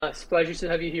It's a pleasure to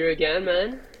have you here again,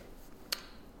 man.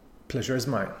 Pleasure is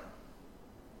mine.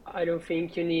 I don't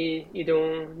think you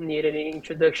don't need any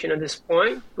introduction at this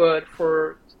point, but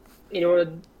for anyone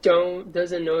that don't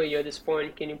doesn't know you at this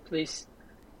point, can you please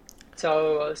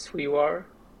tell us who you are?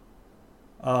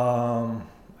 Um,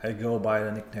 I go by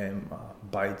the nickname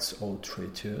Bytes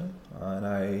 032, and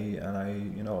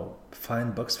I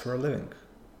find bugs for a living.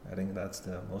 I think that's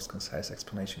the most concise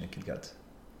explanation you can get.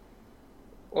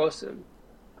 Awesome.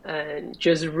 And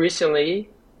just recently,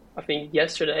 I think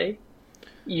yesterday,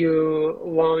 you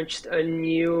launched a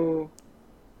new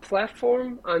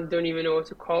platform. I don't even know what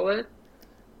to call it.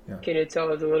 Yeah, Can you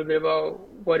tell us a little bit about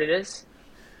what it is?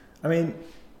 I mean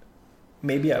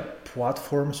maybe a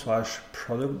platform slash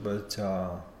product, but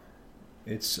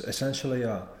it's essentially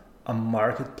a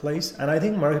marketplace, and I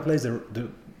think marketplace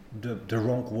the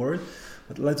wrong word,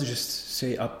 but let's just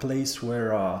say a place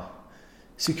where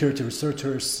security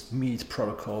researchers meet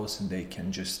protocols and they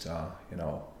can just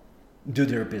do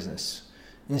their business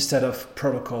instead of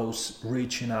protocols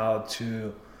reaching out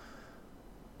to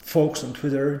folks on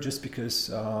Twitter just because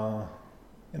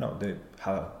they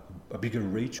have a bigger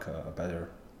reach, a better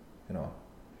you know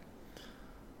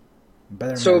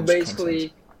better So managed content.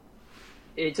 basically,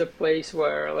 it's a place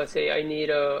where, let's say, I need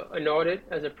an audit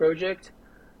as a project,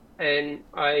 and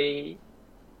I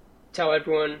tell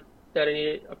everyone that I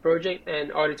need a project,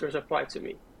 and auditors apply to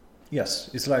me. Yes,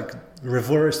 it's like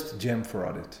reversed gem for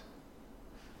audit.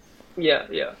 Yeah,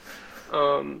 yeah.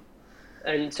 Um,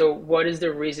 and so, what is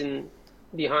the reason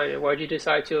behind it? Why did you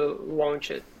decide to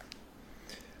launch it?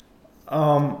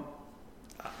 Um,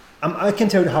 I can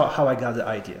tell you how I got the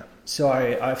idea. So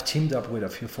I've teamed up with a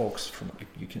few folks from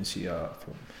you can see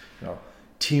from you know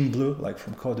Team Blue, like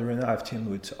from Code Arena. I've teamed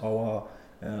with Owa,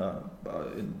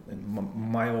 in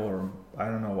Mayo, or I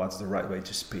don't know what's the right way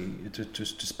to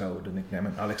spell the nickname,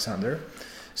 and Alexander.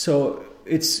 So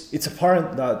it's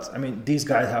apparent that I mean these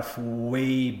guys have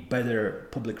way better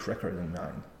public record than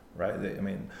mine, right? I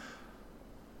mean,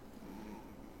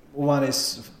 one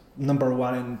is number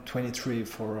one in 23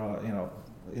 for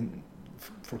in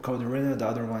for Code Arena. The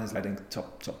other one is I think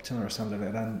top 10 or something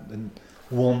like that, and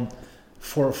won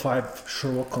 4 or 5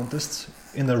 Sherlock contests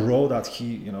in a row that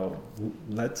he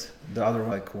led. The other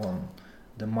like won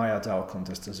the Maya DAO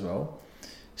contest as well.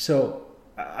 So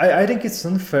I think it's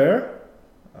unfair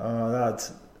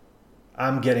that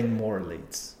I'm getting more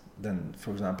leads than,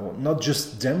 for example, not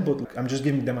just them, but I'm just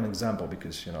giving them an example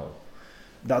because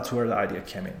that's where the idea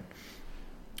came in.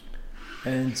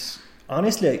 And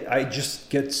honestly, I just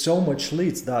get so much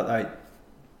leads that I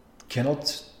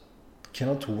cannot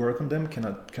work on them,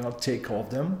 cannot take off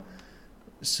them.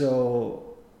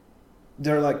 So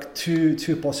there are like two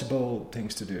possible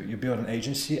things to do. You build an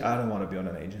agency. I don't want to build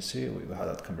an agency. We had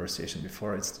that conversation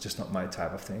before. It's just not my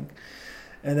type of thing.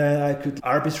 And then I could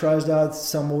arbitrage that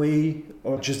some way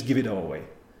or just give it all away.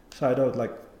 So I don't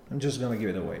like. I'm just gonna give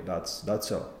it away.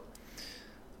 That's all.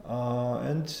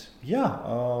 And yeah,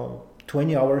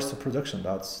 20 hours to production.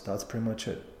 That's pretty much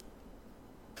it.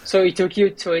 So it took you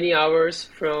 20 hours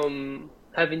from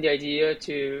having the idea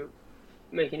to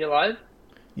making it live?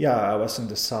 Yeah, I was in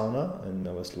the sauna and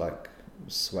I was like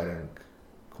sweating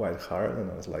quite hard,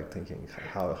 and I was like thinking,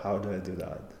 how do I do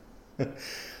that?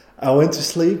 I went to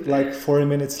sleep like 40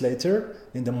 minutes later.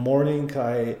 In the morning,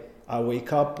 I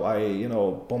wake up. I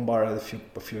bombarded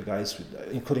a few guys,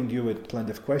 including you, with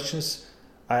plenty of questions.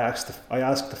 I asked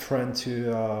a friend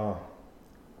to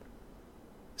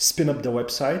spin up the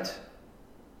website,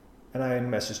 and I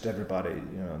messaged everybody,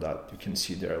 that you can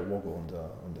see their logo on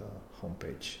the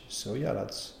homepage. So yeah,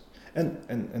 that's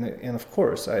and of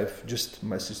course I've just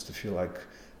messaged a few like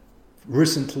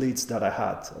recent leads that I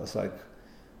had. I was like,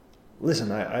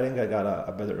 listen, I think I got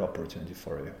a better opportunity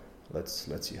for you. Let's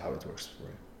see how it works for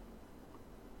you.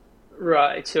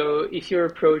 Right. So if you're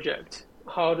a project,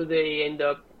 how do they end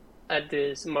up at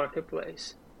this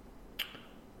marketplace?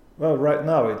 Well, right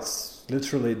now it's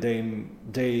literally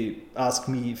they ask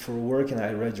me for work and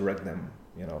I redirect them,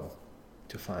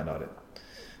 to find out it.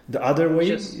 The other way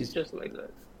Just is just like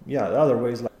that. yeah, the other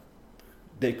way is like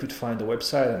they could find the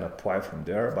website and apply from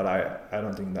there, but I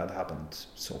don't think that happened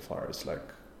so far. It's like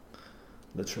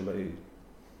literally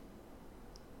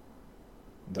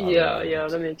the other way Yeah, yeah, around.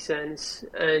 that makes sense.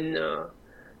 And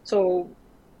so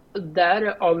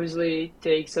that obviously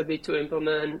takes a bit to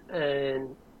implement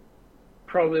and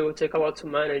probably will take a lot to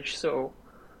manage. So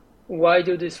why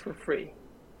do this for free?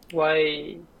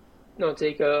 Why not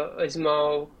take a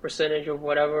small percentage of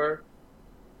whatever?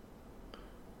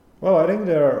 Well, I think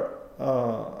there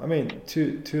are, I mean,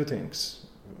 two things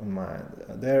on mind.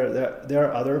 There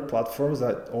are other platforms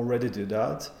that already do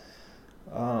that.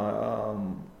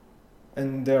 Um,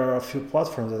 and there are a few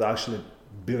platforms that are actually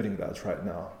building that right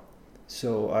now.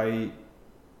 So I'm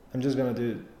just gonna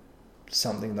do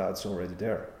something that's already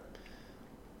there.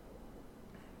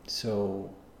 So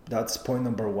that's point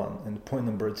number one. And point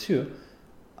number two,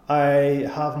 I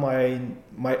have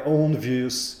my own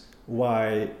views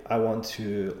why I want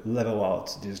to level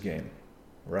out this game,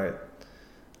 right?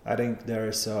 I think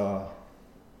there's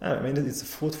I mean, it's a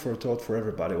food for thought for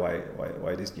everybody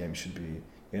why this game should be,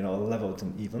 leveled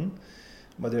and even,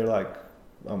 but they're like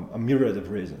a myriad of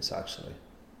reasons actually.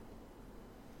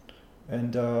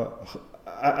 And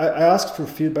I asked for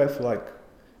feedback for like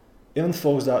even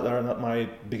folks that are not my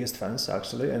biggest fans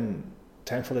actually, and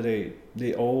thankfully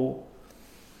they all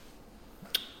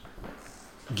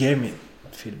gave me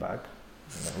feedback,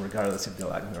 regardless if they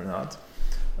like me or not.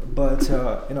 But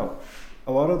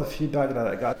a lot of the feedback that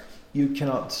I got, you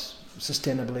cannot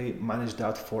sustainably manage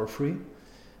that for free.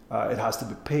 It has to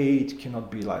be paid,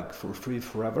 cannot be like for free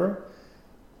forever.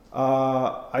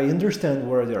 I understand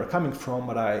where they are coming from,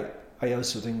 but I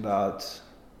also think that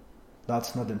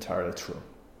that's not entirely true.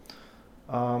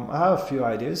 I have a few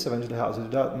ideas eventually how to do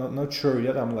that. Not sure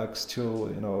yet. I'm like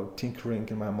still tinkering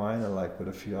in my mind and like with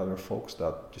a few other folks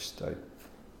that just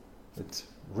it's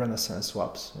Renaissance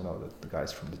swaps. The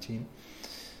guys from the team.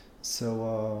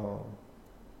 So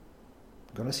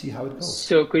gonna see how it goes.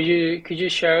 So could you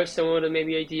share some of the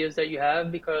maybe ideas that you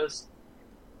have? Because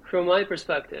from my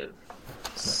perspective,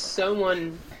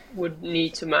 someone would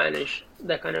need to manage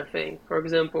that kind of thing. For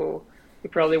example, you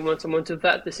probably want someone to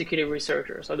vet the security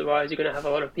researchers. Otherwise, you're going to have a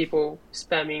lot of people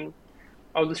spamming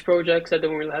all these projects that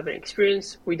don't really have any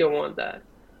experience. We don't want that.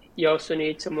 You also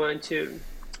need someone to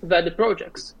vet the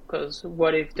projects, because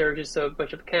what if they're just a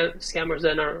bunch of scammers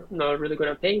that are not really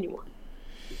going to pay anyone?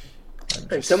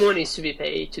 And someone needs to be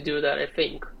paid to do that, I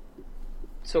think.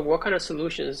 So what kind of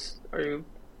solutions do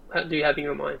you have in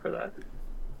your mind for that?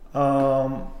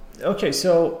 Okay,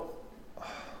 so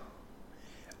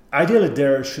ideally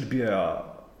there should be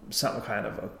some kind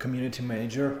of a community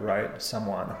manager, right?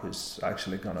 Someone who's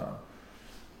actually gonna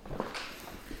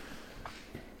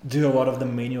do a lot of the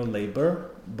manual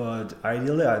labor. But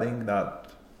ideally, I think that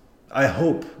I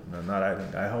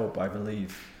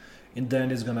believe in the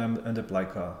end it's gonna end up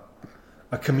like a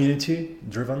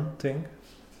community-driven thing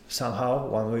somehow,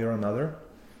 one way or another.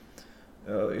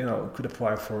 Could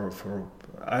apply for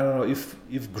I don't know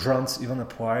if grants even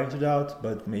apply to that,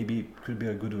 but maybe it could be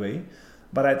a good way.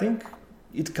 But I think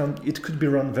it could be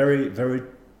run very, very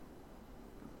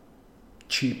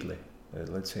cheaply,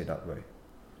 let's say that way,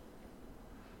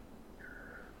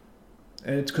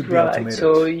 and it could be automated.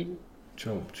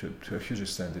 To a huge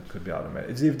extent, it could be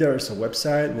automated. If there is a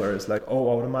website where it's like all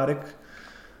automatic,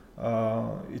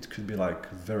 it could be like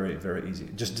very, very easy.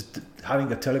 Just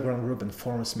having a Telegram group and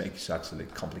forums makes it actually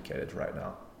complicated right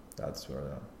now. That's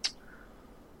where.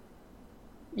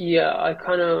 Yeah, I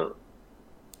kind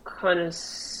of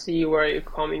see where you're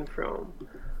coming from.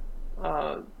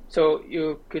 So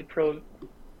you could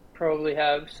probably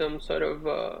have some sort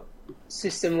of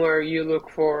system where you look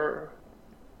for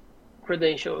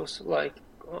credentials like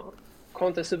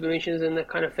content submissions and that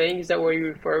kind of thing. Is that what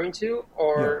you're referring to,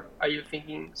 or are you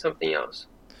thinking something else?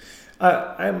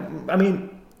 I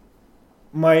mean,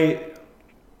 my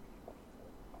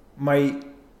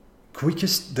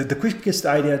the quickest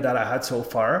idea that I had so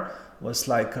far was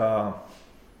like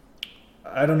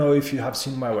I don't know if you have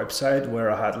seen my website where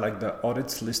I had like the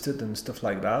audits listed and stuff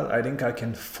like that. I think I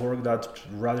can fork that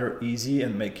rather easy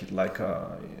and make it like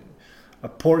a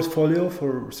portfolio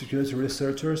for security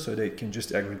researchers, so they can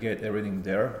just aggregate everything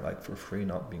there like for free,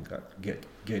 not being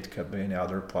gatekept by any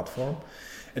other platform,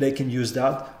 and they can use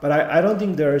that. But I don't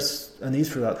think there's a need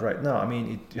for that right now. I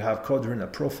mean, you have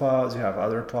Codrina profiles, you have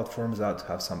other platforms that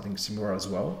have something similar as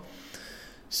well.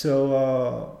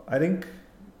 So I think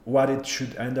what it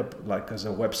should end up like as a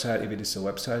website, if it is a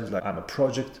website, is like I'm a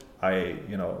project. I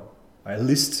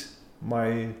list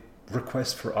my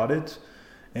request for audit,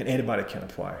 and anybody can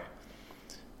apply.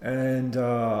 And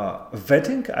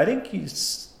vetting, I think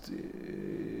it's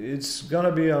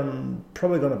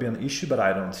probably gonna be an issue, but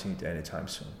I don't see it anytime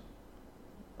soon.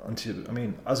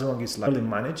 As long as it's like really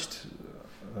managed,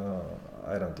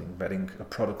 I don't think vetting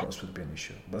protocols would be an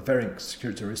issue. But vetting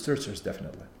security researchers,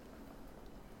 definitely.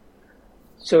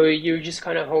 So you're just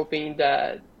kind of hoping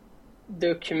that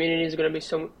the community is going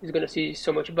to see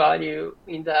so much value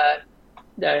in that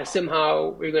somehow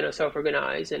we're going to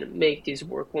self-organize and make this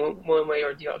work one way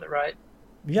or the other, right?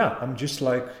 Yeah, I'm just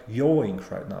like yo-ing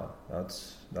right now.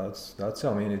 That's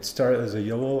I mean, it started as a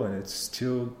yo and it's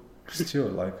still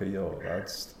like a yo.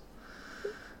 That's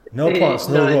no plans,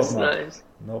 no roadmap. Nice.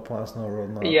 No plans, no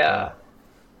roadmap. Yeah.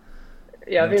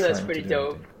 Yeah, I not think that's trying to pretty do anything.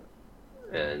 dope.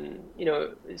 And,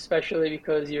 especially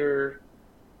because you're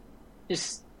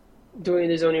just doing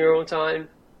this on your own time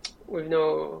with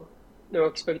no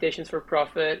expectations for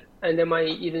profit. And there might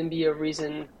even be a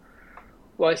reason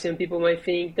why some people might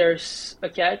think there's a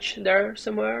catch there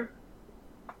somewhere.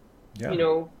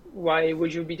 Yeah. Why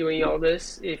would you be doing all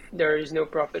this if there is no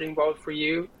profit involved for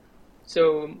you?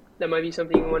 So that might be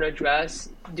something you want to address.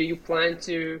 Do you plan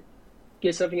to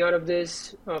get something out of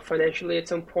this financially at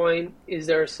some point? Is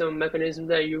there some mechanism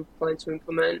that you plan to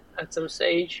implement at some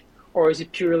stage? Or is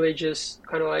it purely just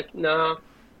kind of like, nah,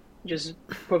 just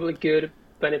public good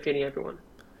benefiting everyone?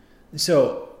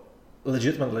 So,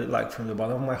 legitimately, like from the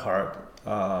bottom of my heart,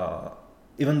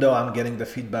 even though I'm getting the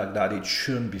feedback that it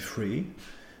shouldn't be free,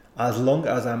 as long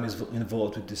as I'm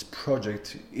involved with this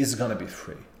project, it's gonna be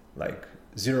free. Like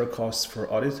zero cost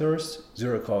for auditors,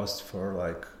 zero cost for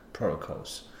like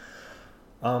protocols.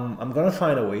 I'm gonna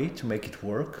find a way to make it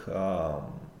work,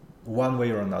 one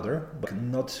way or another, but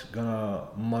not gonna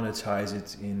monetize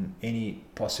it in any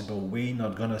possible way.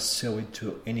 Not gonna sell it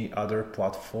to any other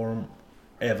platform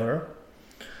ever.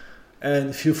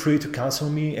 And feel free to cancel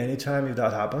me anytime if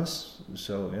that happens.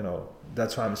 So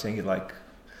that's why I'm saying it like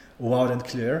loud and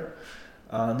clear.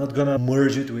 Not gonna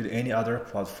merge it with any other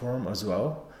platform as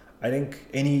well. I think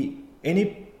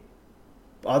any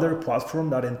other platform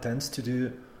that intends to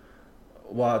do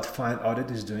what Find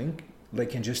Audit is doing, they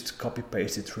can just copy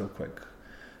paste it real quick.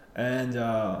 And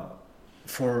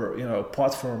for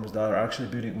platforms that are actually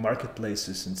building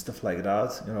marketplaces and stuff like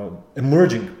that,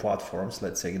 emerging platforms,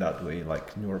 let's say that way,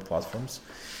 like newer platforms.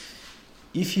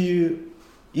 If you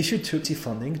took the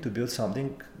funding to build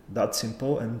something that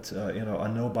simple and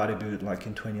and nobody built it like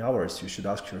in 20 hours, you should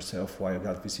ask yourself why you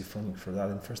got VC funding for that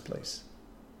in the first place.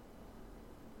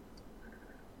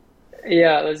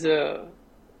 Yeah, that's a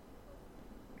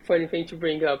funny thing to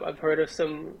bring up. I've heard of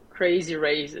some crazy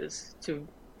raises to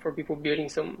for people building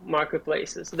some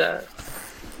marketplaces that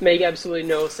make absolutely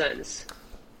no sense.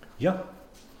 Yeah,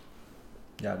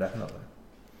 yeah, definitely.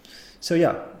 So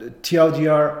yeah,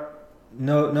 TLDR,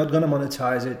 no, not gonna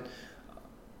monetize it.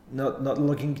 Not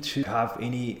looking to have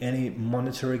any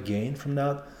monetary gain from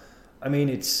that. I mean,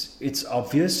 it's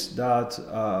obvious that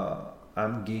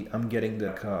I'm getting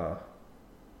the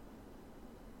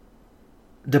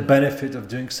benefit of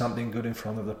doing something good in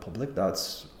front of the public.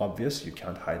 That's obvious. You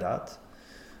can't hide that.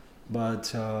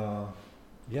 But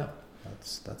yeah,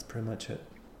 that's pretty much it.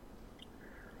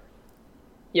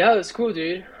 Yeah, that's cool,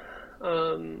 dude.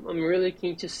 I'm really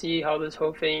keen to see how this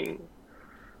whole thing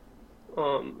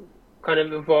um, kind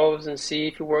of evolves and see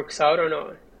if it works out or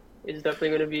not. It's definitely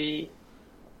going to be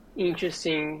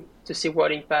interesting to see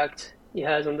what impact it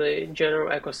has on the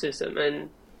general ecosystem and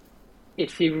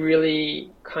if it really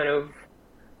kind of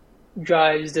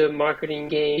drives the marketing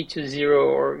game to zero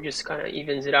or just kind of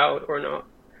evens it out or not.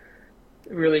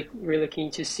 Really, really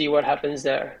keen to see what happens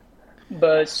there.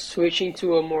 But switching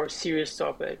to a more serious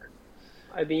topic,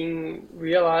 I've been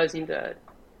realizing that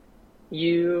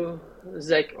you,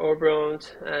 Zach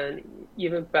Obront, and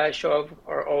even Pashov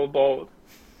are all bald.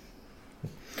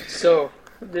 So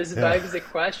this Yeah. begs the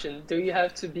question: do you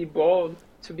have to be bald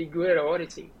to be good at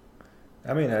auditing?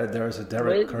 I mean, When there's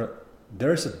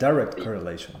a direct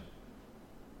correlation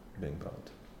being bald.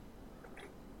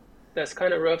 That's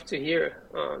kind of rough to hear.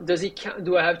 Does it count,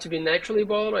 do I have to be naturally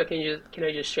bald, or can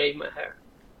I just shave my hair?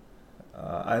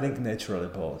 I think naturally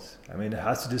both. I mean, it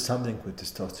has to do something with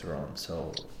testosterone.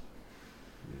 So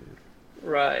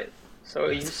Right. So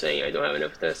you're it's, saying I don't have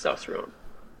enough testosterone?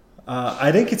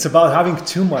 I think it's about having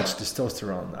too much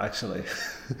testosterone, actually.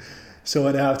 So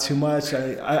when I have too much,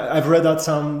 I've read that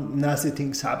some nasty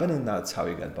things happen, and that's how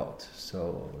you get bald.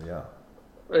 So yeah,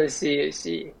 I see. I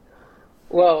see.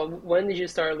 Well, when did you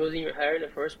start losing your hair in the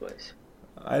first place?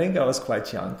 I think I was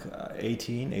quite young,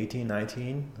 18,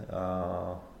 19.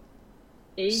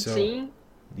 So 18?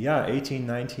 yeah, 18,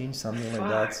 19, something like Fuck.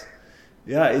 that.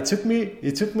 Yeah, it took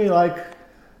me like,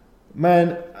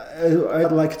 man, I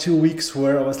had like 2 weeks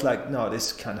where I was like, no,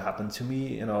 this can't happen to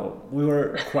me. We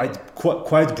were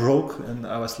quite broke, and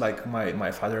I was like,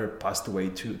 my father passed away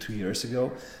two years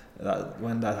ago,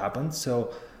 when that happened.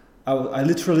 So I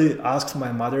literally asked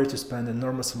my mother to spend an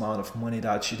enormous amount of money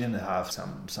that she didn't have,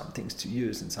 some things to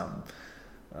use and some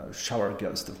shower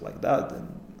gel stuff like that,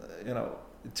 and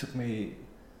it took me.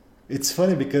 It's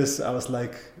funny because I was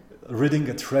like reading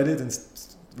a Reddit and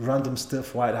random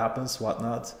stuff, why it happens,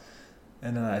 whatnot.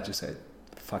 And then I just said,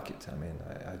 fuck it. I mean,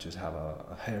 I just have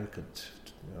a haircut,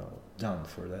 done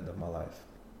for the end of my life,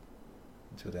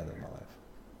 until the end of my life.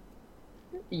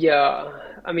 Yeah.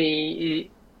 I mean,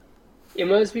 It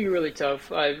must be really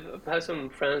tough. I've had some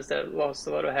friends that lost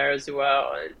a lot of hair as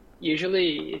well, and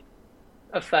usually it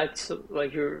affects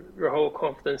like your whole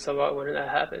confidence a lot when that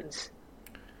happens.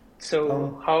 So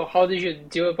Um, how did you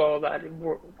deal with all that?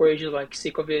 Were you just like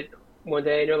sick of it one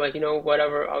day and you're like,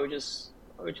 whatever, I would just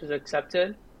accept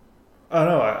it? I don't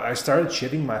know. I started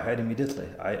shaving my head immediately.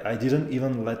 I didn't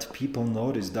even let people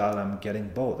notice that I'm getting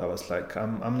bald. I was like,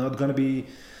 I'm not gonna be.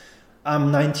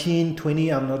 I'm 19, 20.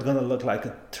 I'm not gonna look like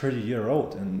a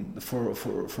 30-year-old. And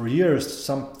for years,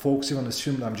 some folks even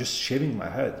assumed I'm just shaving my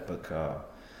head. But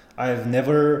I've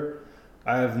never,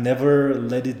 I've never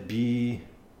let it be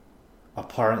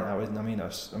apparent.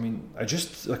 I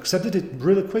just accepted it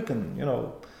really quick, and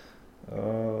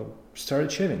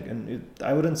started shaving. And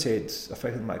I wouldn't say it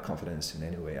affected my confidence in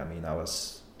any way. I mean, I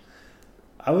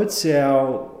would say,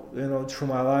 through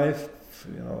my life,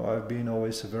 I've been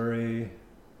always a very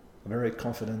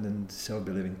confident and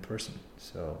self-believing person.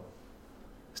 So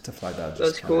stuff like that just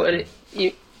That's can't cool. And happen.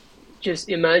 you just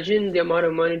imagine the amount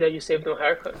of money that you saved on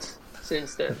haircuts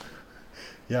since then.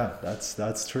 Yeah,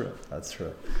 that's true. That's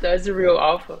true. That's the real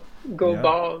alpha. Go Yeah,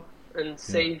 bald and yeah,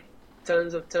 save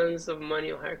tons of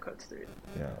money on haircuts, dude.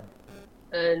 yeah.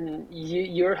 And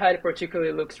your head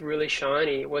particularly looks really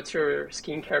shiny. What's your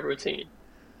skincare routine?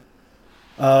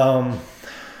 Um,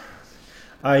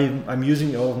 I'm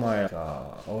using all of my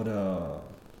all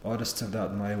the stuff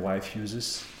that my wife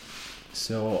uses.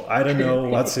 So I don't know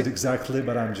what's it exactly,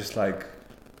 but I'm just like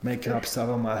making up stuff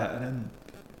on my head, and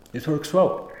it works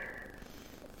well.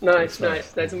 It Nice, works well.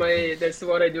 nice. That's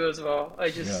what I do as well. I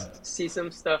Yeah, just see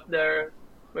some stuff there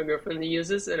my girlfriend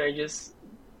uses, and I just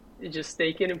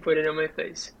take it and put it on my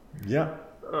face. yeah.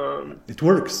 Um, It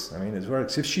works. I mean, it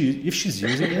works. If she's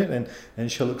using it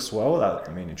and she looks well, that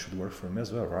I mean, it should work for me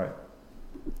as well, right?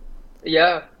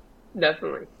 yeah,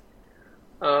 definitely.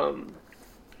 Um,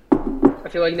 I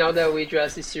feel like now that we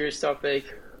addressed this serious topic,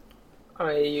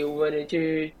 I wanted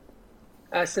to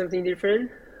ask something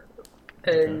different Okay.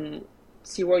 and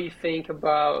see what you think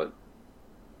about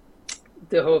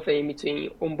the whole thing between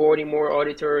onboarding more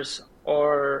auditors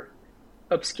or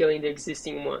upskilling the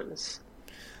existing ones.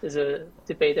 There's a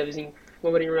debate that is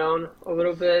floating around a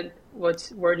little bit.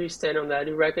 Where do you stand on that?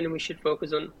 Do you reckon we should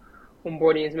focus on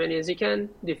onboarding as many as you can?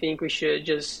 Do you think we should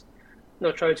just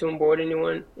not try to onboard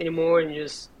anyone anymore and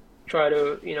just try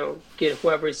to, get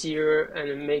whoever's here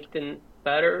and make them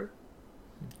better?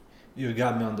 You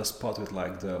got me on the spot with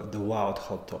like the wild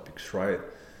hot topics, right?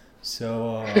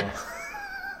 So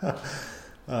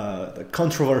the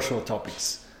controversial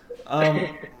topics.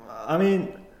 Um, I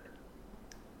mean,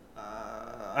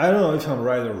 I don't know if I'm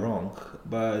right or wrong,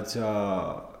 but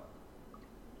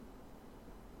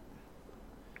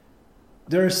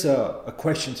there's a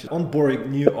question to onboarding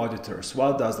new auditors.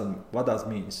 What does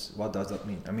means? What does that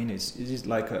mean? I mean, is it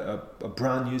like a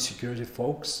brand new security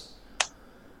folks?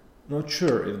 Not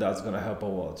sure if that's gonna help a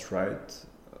lot, right?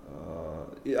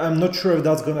 I'm not sure if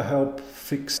that's gonna help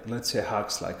fix, let's say,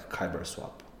 hacks like Kyber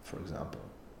swap, for example.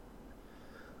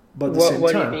 But at the What same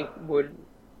what do you time, think would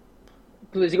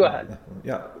please go ahead.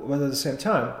 yeah. But at the same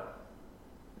time,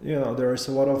 there is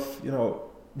a lot of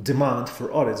demand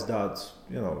for audits that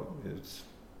it's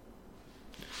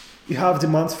you have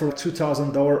demands for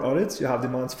 $2,000 audits, you have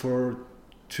demands for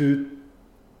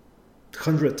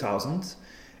 200,000,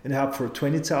 and you have for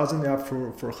 20,000, you have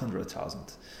for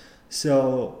 100,000.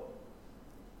 So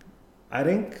I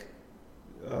think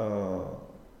uh,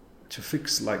 to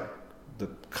fix like the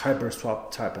Kyber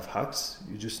swap type of hacks,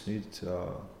 you just need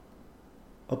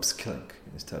upskilling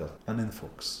instead of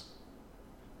uninfocus.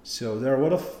 So there are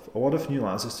a lot of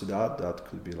nuances to that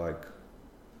could be like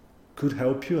could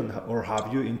help you or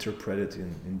have you interpret it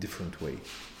in different way.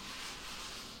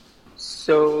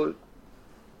 So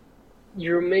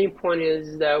your main point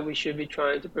is that we should be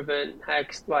trying to prevent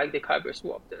hacks like the Kyber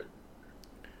swap then.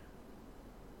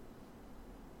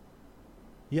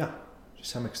 Yeah, to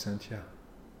some extent, yeah.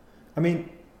 I mean,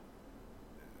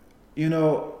 you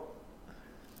know,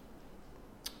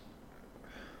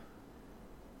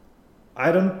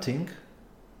 I don't think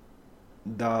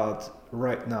that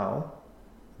right now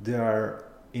there are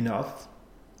enough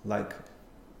like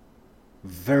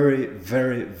very,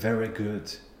 very, very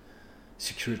good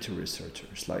security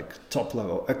researchers, like top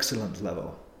level, excellent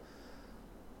level.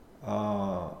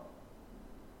 Uh,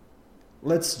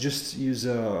 let's just use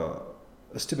a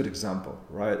stupid example,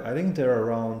 right? I think there are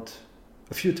around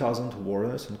a few thousand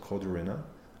warriors in Code Arena.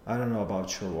 I don't know about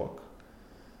Sherlock,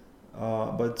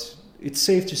 but it's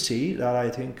safe to say that I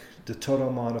think the total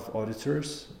amount of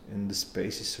auditors in the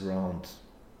space is around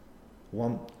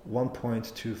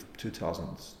 1.2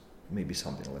 thousand, maybe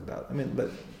something like that. I mean, but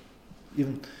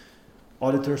even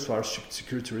auditors who are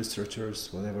security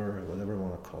researchers, whatever you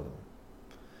want to call them.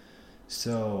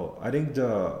 So I think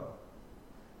the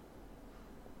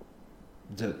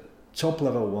top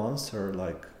level ones are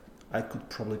like, I could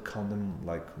probably count them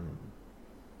like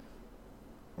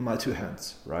on my two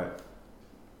hands, right?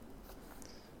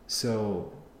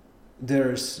 So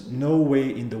there's no way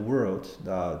in the world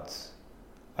that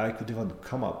I could even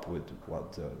come up with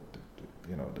what the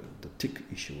tick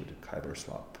issue with the Kyber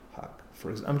swap hack. For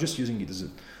example, I'm just using it as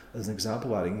an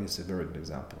example. I think it's a very good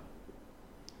example.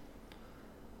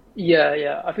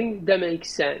 Yeah. I think that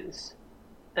makes sense.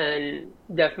 And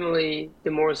definitely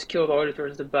the more skilled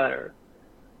auditors, the better.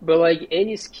 But like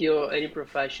any skill, any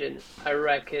profession, I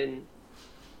reckon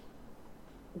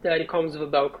that it comes with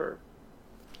a bell curve,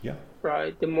 Yeah.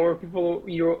 right? The more people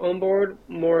you're on board,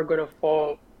 more are gonna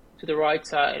fall to the right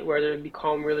side where they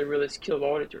become really, really skilled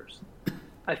auditors.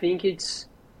 I think it's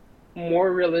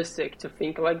more realistic to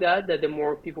think like that the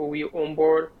more people we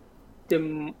onboard,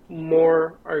 the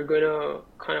more are gonna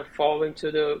kind of fall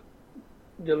into the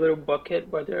little bucket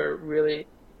where they're really,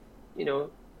 you know,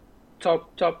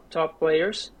 top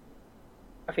players.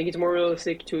 I think it's more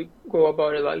realistic to go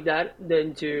about it like that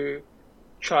than to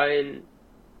try and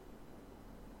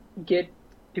get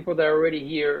people that are already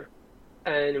here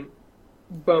and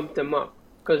bump them up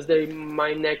because they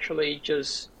might naturally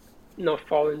just not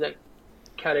fall in that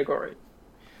category.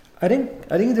 I think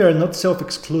they are not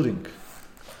self-excluding.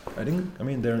 I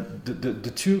mean they're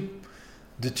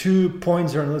the two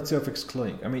points are not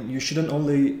self-excluding. I mean, you shouldn't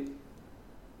only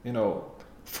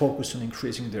focus on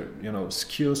increasing their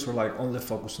skills or like only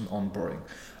focus on onboarding.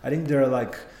 I think they're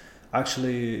like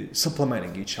actually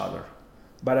supplementing each other.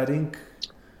 But I think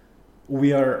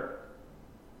we are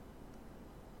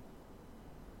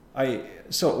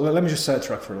so let me just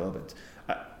sidetrack for a little bit.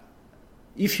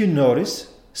 If you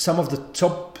notice, some of the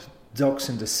top docs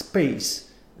in the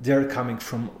space, they're coming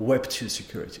from Web 2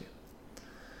 security.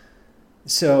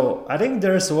 So I think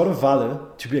there's a lot of value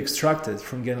to be extracted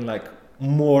from getting like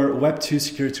more Web 2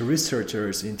 security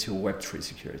researchers into Web 3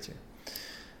 security.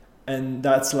 And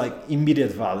that's like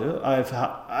immediate value.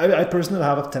 I personally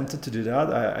have attempted to do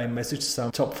that. I messaged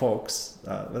some top folks,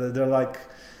 but they're like,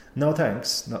 no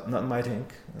thanks, not my thing.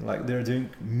 Like they're doing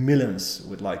millions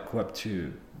with like Web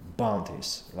 2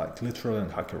 bounties, like literally on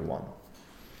HackerOne.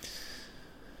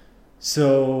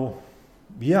 So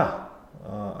yeah,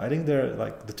 I think they're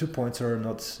like the 2 points are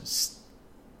not.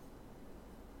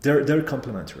 They're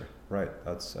complementary, right?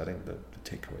 That's I think the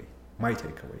takeaway, my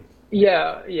takeaway.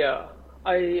 Yeah.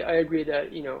 I agree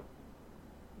that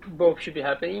both should be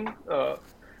happening.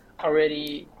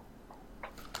 Already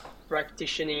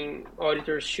practicing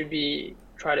auditors should be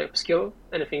try to upskill,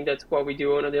 and I think that's what we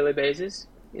do on a daily basis.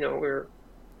 We're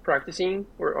practicing,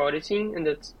 we're auditing, and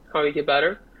that's how we get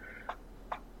better.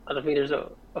 I don't think there's a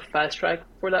fast track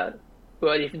for that,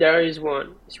 but if there is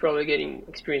one, it's probably getting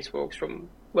experienced folks from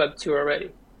Web 2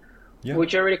 already,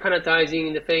 which already kind of ties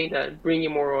in the thing that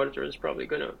bringing more auditors is probably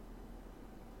going to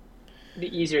be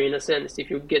easier in a sense if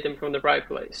you get them from the right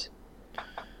place.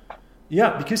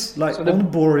 Yeah, because like so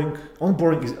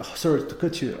onboarding is, sorry to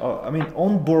cut you. I mean,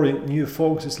 onboarding new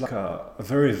folks is like a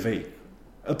very vague.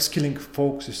 Upskilling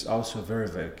folks is also very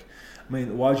vague. I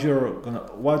mean, what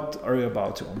are you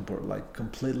about to onboard? Like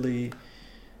completely,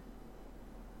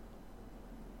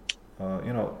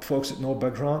 folks with no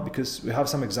background, because we have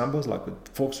some examples like with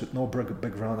folks with no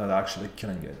background that are actually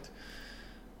killing it.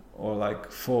 Or like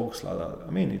folks like that.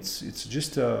 I mean, it's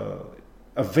just a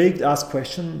vague asked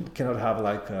question cannot have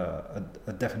like a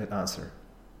definite answer,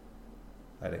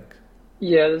 I think.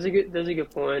 Yeah, that's a good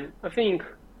point. I think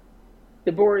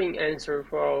the boring answer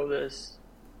for all of this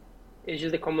is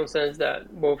just the common sense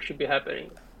that both should be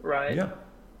happening, right? Yeah.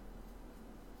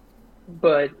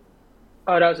 But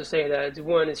I'd also say that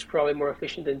one is probably more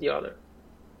efficient than the other.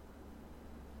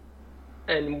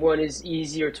 And one is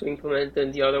easier to implement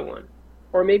than the other one.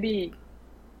 Or maybe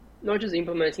not just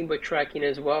implementing, but tracking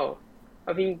as well.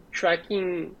 I think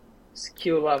tracking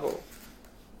skill level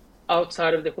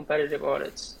outside of the competitive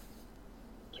audits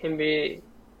can be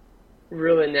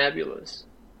really nebulous.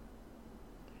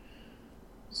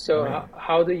 So Right.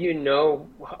 how do you know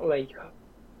like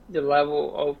the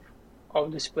level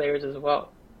of these players as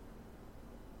well?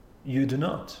 You do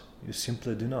not. You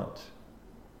simply do not.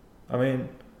 I mean,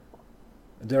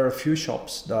 there are a few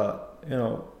shops that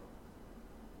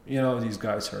these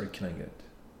guys are killing it.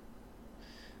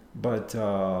 But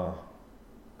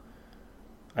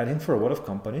I think for a lot of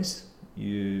companies,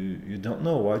 you don't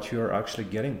know what you're actually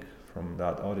getting from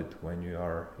that audit when you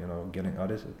are getting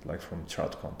audited, like from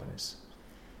chart companies.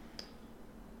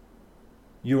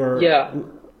 You are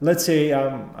let's say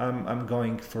I'm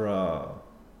going for a,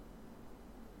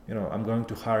 I'm going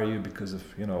to hire you because of,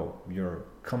 your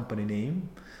company name,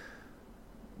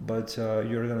 but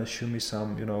you're gonna show me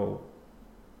some,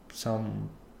 some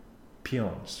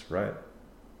peons, right?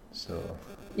 So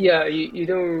Yeah, you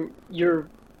don't,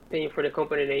 you're paying for the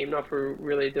company name, not for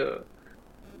really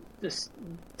this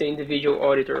the individual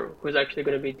auditor who's actually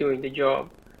going to be doing the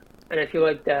job. And I feel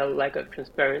like that lack of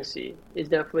transparency is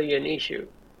definitely an issue.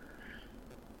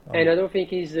 And um, I don't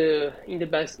think it's in the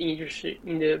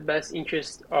best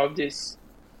interest of these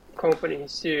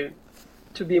companies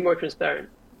to be more transparent,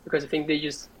 because I think they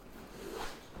just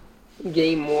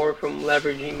gain more from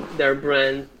leveraging their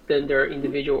brand than their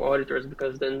individual auditors,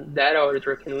 because then that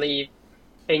auditor can leave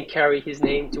and carry his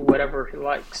name to whatever he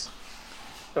likes.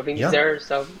 So I think it's yeah, their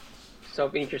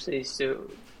self interest is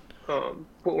to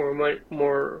put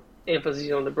more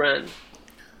emphasis on the brand.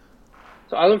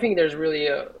 So I don't think there's really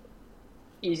a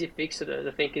easy fix to that.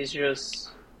 I think it's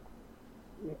just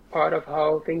part of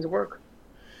how things work.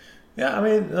 yeah. I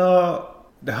mean,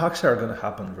 the hacks are gonna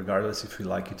happen regardless if we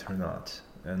like it or not,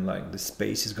 and like the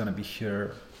space is gonna be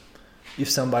here. If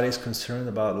somebody is concerned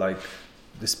about like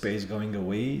the space going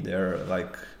away, they're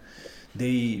like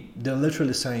they're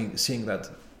literally seeing that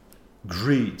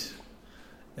greed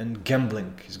and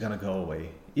gambling is gonna go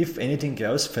away. If anything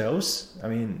else fails, I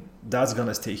mean that's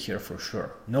gonna stay here for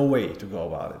sure. No way to go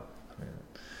about it. I mean,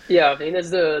 Yeah, I think that's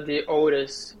the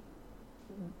oldest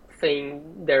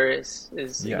thing there is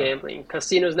yeah, gambling.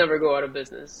 Casinos never go out of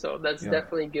business, so that's yeah,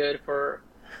 definitely good for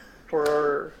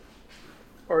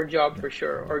our job yeah, for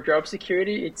sure. Our job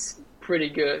security, it's pretty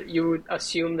good. You would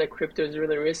assume that crypto is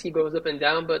really risky, goes up and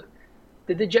down, but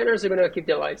the degenerates are gonna keep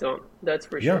their lights on. That's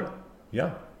for yeah, sure.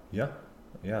 yeah, yeah,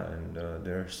 yeah. And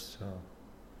there's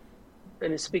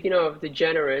And speaking of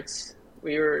degenerates,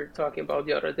 we were talking about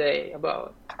the other day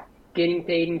about getting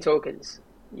paid in tokens.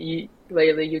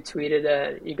 Lately, you tweeted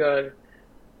that you got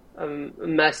a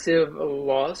massive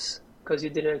loss because you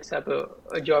didn't accept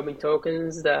a job in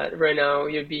tokens. That right now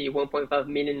you'd be $1.5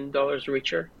 million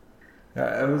richer,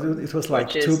 it was which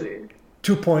like is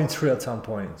 2.3 at some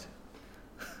point.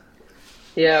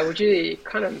 yeah, which is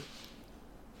kind of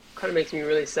makes me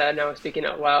really sad now speaking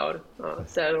out loud.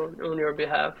 Sad on your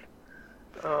behalf.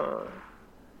 Uh,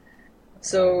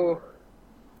 so,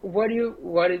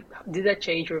 did that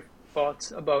change your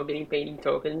thoughts about getting paid in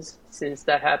tokens since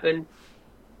that happened?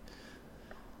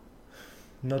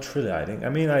 Not really. I think. I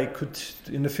mean, I could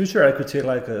in the future. I could take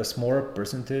like a smaller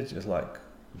percentage as like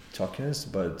tokens,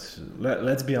 but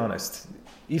let's be honest.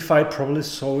 If I probably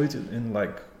saw it in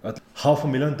like at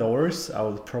 $500,000, I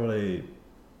would probably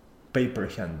pay per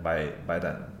hand by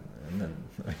then. And then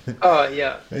Oh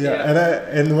yeah, yeah, yeah.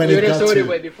 and when You it would have got sold it to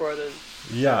way before then.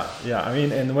 yeah. I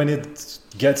mean, and when it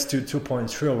gets to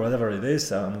 2.3 or whatever it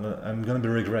is, I'm gonna be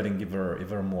regretting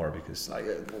even more because like,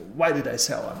 why did I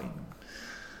sell? I mean,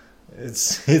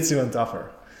 it's even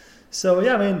tougher. So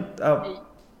yeah, I mean,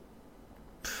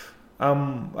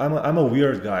 I'm a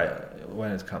weird guy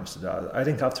when it comes to that. I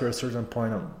think after a certain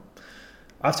point,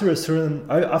 after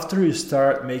you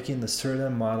start making a certain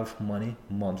amount of money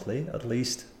monthly, at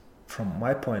least from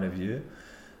my point of view,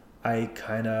 I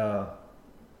kind of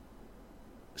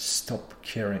stop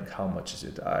caring how much is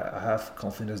it. I have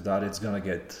confidence that it's gonna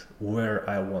get where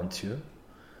I want to.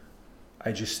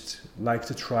 I just like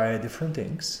to try different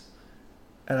things.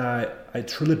 And I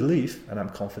truly believe and I'm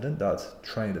confident that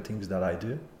trying the things that I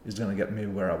do is going to get me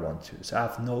where I want to. So I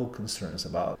have no concerns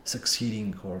about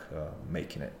succeeding or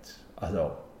making it at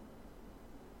all.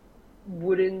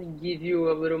 Wouldn't give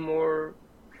you a little more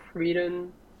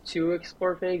freedom to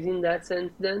explore things in that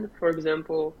sense then? For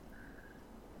example,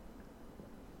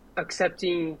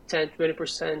 accepting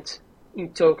 10-20%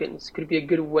 in tokens could be a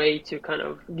good way to kind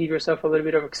of give yourself a little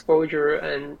bit of exposure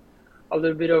and a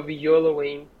little bit of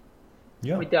YOLOing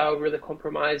Yeah. without really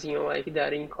compromising on like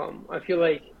that income. I feel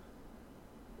like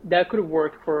that could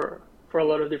work for a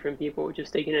lot of different people,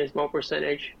 just taking a small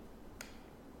percentage.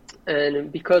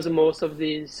 And because most of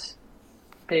these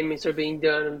payments are being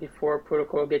done before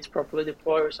protocol gets properly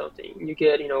deployed or something, you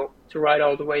get, to ride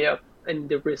all the way up and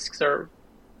the risks are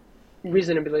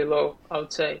reasonably low, I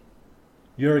would say.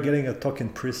 You're getting a token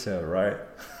pre-sale, right?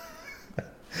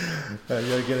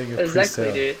 You're getting a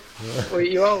Exactly, pre-sale. dude. Well,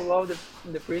 you all love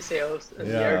the pre-sales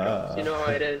and the airdrops. You Yeah. know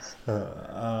how it is.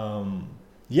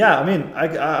 Yeah, I mean,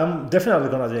 I'm definitely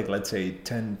gonna take, let's say,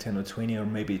 10 or 20 or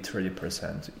maybe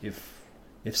 30%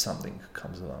 if something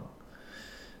comes along.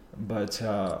 But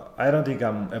I don't think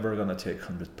I'm ever gonna take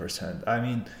 100%. I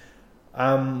mean,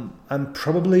 I'm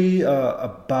probably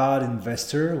a bad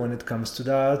investor when it comes to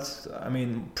that. I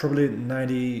mean, probably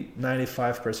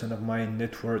 95% of my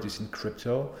net worth is in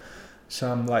crypto. So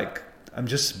I'm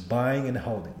just buying and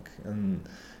holding. And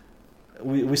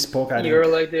we spoke, I You're think,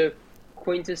 like the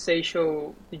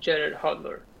quintessential degenerate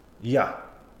hodler. yeah,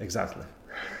 exactly.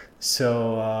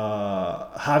 So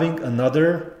having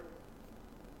another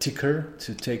ticker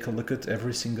to take a look at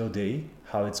every single day,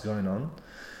 how it's going on,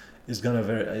 is gonna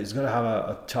have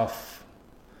a tough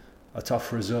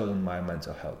result on my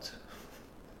mental health.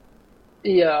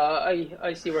 Yeah,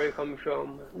 I see where you're coming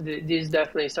from. These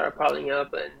definitely start piling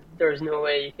up, and there's no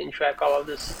way you can track all of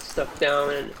this stuff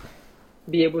down and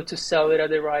be able to sell it at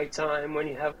the right time when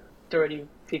you have 30,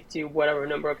 50, whatever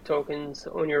number of tokens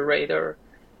on your radar.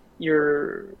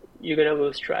 You're gonna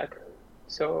lose track.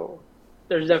 So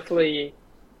there's definitely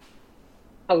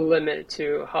a limit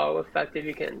to how effective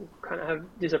you can kind of have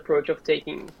this approach of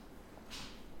taking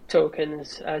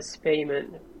tokens as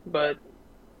payment, but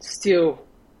still,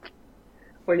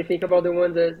 when you think about the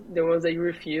ones that you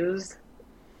refused,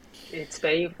 it's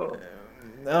painful.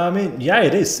 I mean, yeah,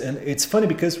 it is, and it's funny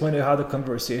because when we had a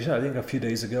conversation, I think a few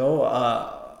days ago,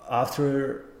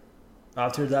 after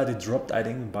that it dropped, I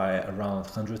think by around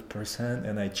 100%,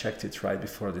 and I checked it right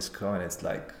before this call, and it's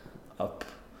like up,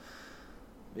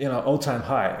 all time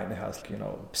high, and it has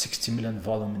 60 million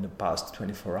volume in the past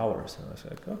 24 hours, and I was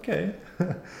like, okay.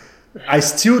 I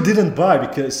still didn't buy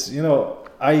because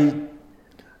I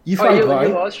if Oh, I you buy,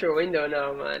 lost your window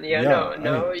now, man. Yeah, yeah, no, I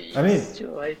mean, now I mean, it's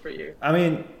too late for you. I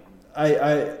mean,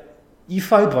 I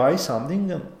if I buy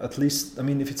something, at least, I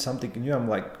mean, if it's something new, I'm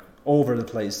like over the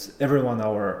place every 1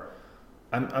 hour.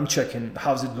 I'm checking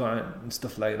how's it going and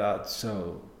stuff like that.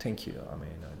 So thank you. I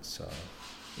mean,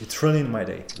 it's running my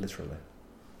day literally.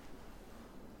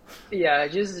 Yeah,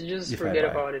 just If I forget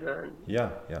buy, about it, man. yeah,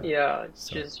 yeah. Yeah,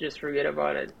 So just forget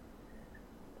about it.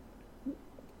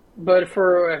 But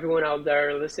for everyone out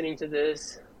there listening to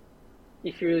this,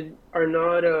 if you are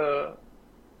not a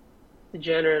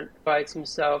degenerate Bytes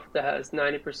himself that has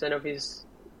 90% of his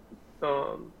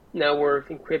net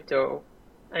worth in crypto,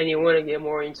 and you want to get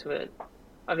more into it,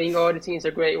 I think auditing is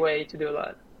a great way to do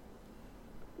that.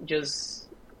 Just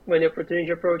when the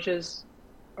opportunity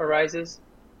arises,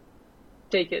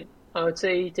 take it. I would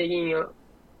say taking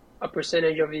a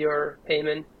percentage of your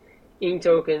payment in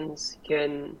tokens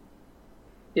can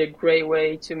be a great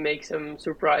way to make some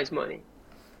surprise money.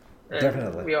 And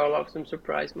definitely, we all love some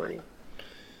surprise money.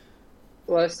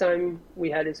 Last time we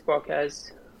had this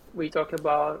podcast, we talked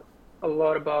about a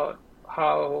lot about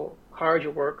how hard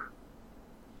you work.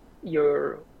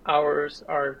 Your hours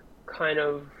are kind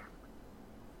of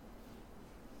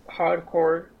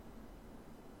hardcore.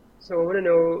 So I want to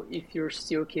know if you're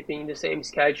still keeping the same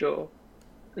schedule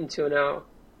until now.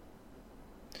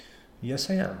 yes,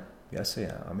 I am. Yes, I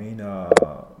am. I mean,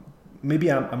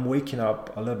 maybe I'm waking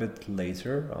up a little bit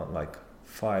later, like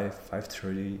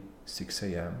 5:30, 6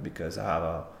 a.m. because I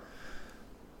have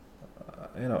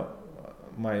you know,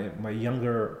 my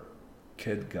younger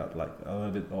kid got like a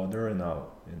little bit older, and now,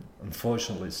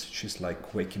 unfortunately, she's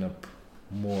like waking up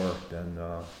more than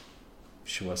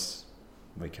she was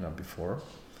waking up before.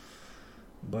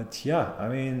 But yeah, I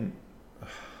mean,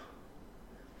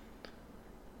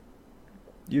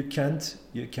 you can't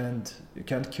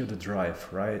kill the drive,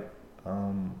 right?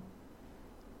 Um,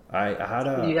 I had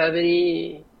Do you a have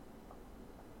any,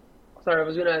 sorry, I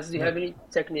was going to ask, do you yeah. have any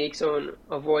techniques on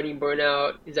avoiding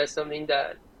burnout? Is that something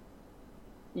that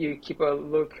you keep a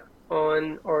look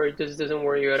on, or it just doesn't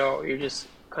worry you at all? You're just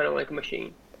kind of like a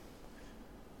machine.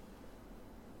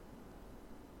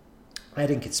 I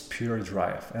think it's pure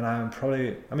drive, and I'm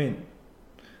probably, I mean,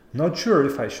 not sure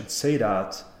if I should say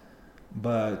that,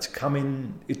 but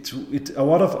coming it a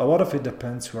lot of it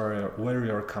depends where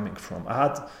you're coming from.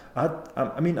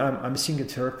 I mean, I'm seeing a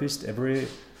therapist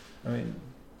I mean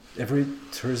every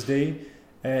Thursday,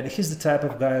 and he's the type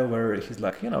of guy where he's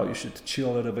like, you should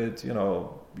chill a little bit,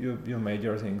 you made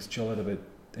your things, chill a little bit,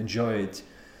 enjoy it.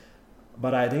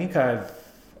 But I think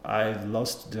I've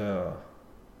lost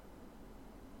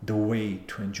the way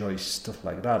to enjoy stuff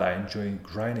like that. I enjoy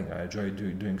grinding. I enjoy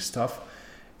doing stuff,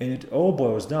 and it all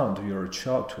boils down to your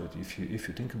childhood. If you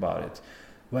think about it,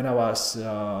 when I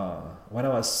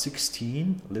was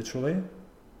 16, literally,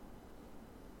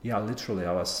 yeah, literally,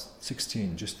 I was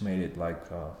 16. Just made it like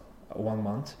 1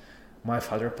 month. My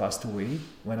father passed away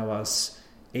when I was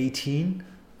 18.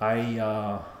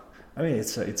 I I mean,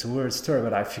 it's a weird story,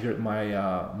 but I figured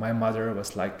my mother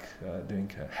was like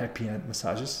doing happy end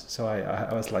massages, so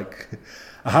I was like,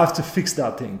 I have to fix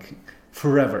that thing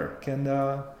forever, and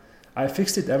I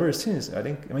fixed it ever since. I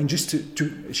think, I mean, just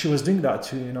to she was doing that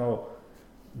to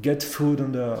get food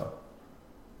on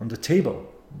the table.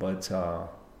 But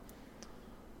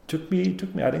took me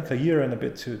I think a year and a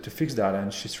bit to fix that,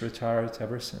 and she's retired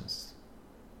ever since.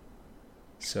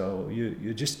 So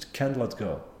you just can't let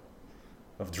go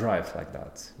of drive like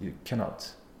that. You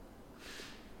cannot.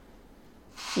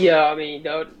 Yeah, I mean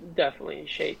that would definitely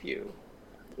shape you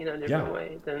in a Yeah, different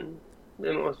way than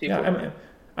most yeah. people.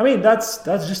 I mean that's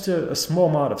just a small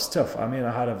amount of stuff. I mean,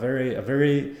 I had a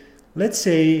very, let's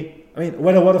say, I mean,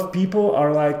 what a lot of people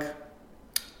are like,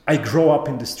 I grow up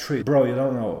in the street, bro. You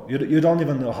don't know. You don't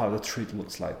even know how the street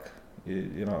looks like.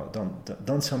 You know,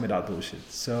 don't tell me that bullshit.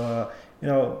 So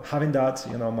having that,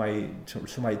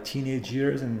 my teenage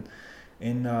years and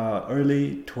in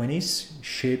early 20s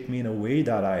shaped me in a way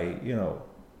that I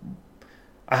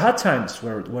had times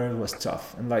where it was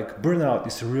tough, and like burnout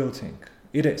is a real thing.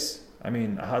 It is. I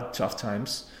mean, I had tough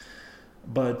times,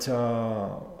 but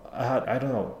I had, I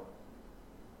don't know,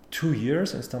 2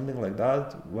 years and something like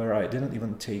that where I didn't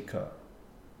even take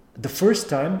the first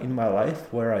time in my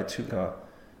life where I took a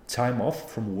time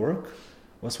off from work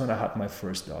was when I had my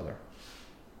first daughter.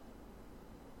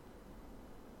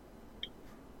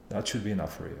 That should be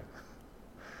enough for you.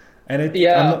 And I'm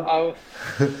Yeah, not,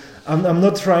 I'm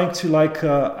not trying to like,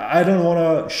 I don't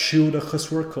want to shoot a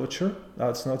hustler culture.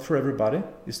 That's not for everybody.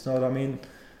 It's not, I mean,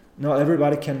 not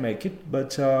everybody can make it,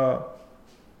 but,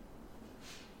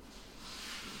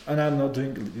 and I'm not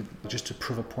doing it just to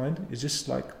prove a point. It's just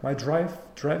like my drive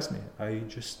drives me. I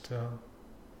just,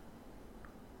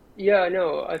 yeah,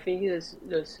 no, I think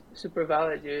that's super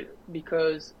valid, dude,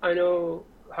 because I know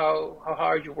how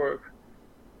hard you work,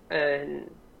 and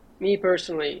me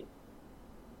personally,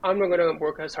 I'm not gonna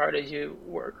work as hard as you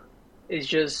work. It's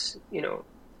just,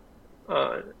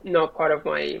 not part of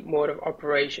my mode of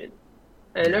operation.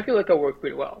 And I yeah, feel like I work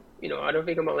pretty well. I don't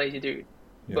think I'm a lazy dude,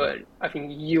 yeah. but I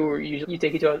think you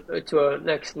take it to a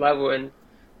next level. And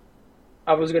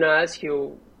I was gonna ask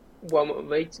you what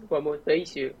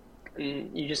motivates you,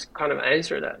 and you just kind of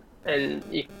answer that, and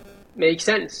it makes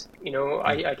sense.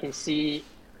 I can see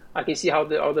how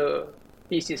the all the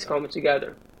pieces come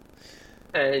together,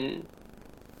 and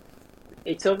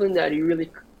it's something that you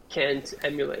really can't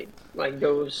emulate, like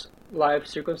those life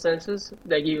circumstances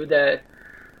that give you that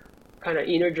kind of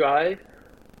inner drive.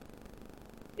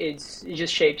 It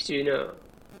just shapes you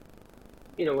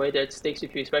in a way that sticks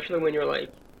with you, especially when you're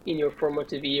like in your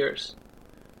formative years.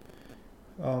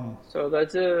 Um, So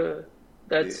that's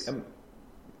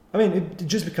I mean, it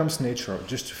just becomes natural.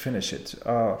 Just to finish it,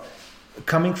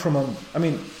 coming from I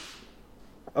mean,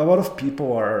 a lot of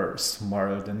people are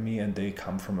smarter than me, and they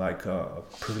come from like a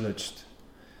privileged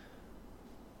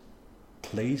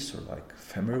place or like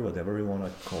family, whatever you want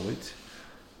to call it.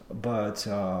 But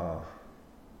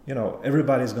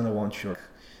everybody's gonna want your.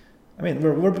 I mean,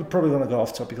 we're probably gonna go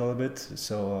off topic a little bit,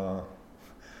 so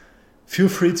feel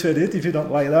free to edit if you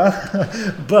don't like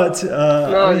that. But I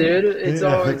no, mean, dude. It's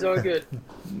all good.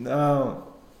 uh,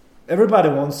 everybody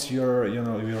wants your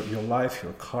life,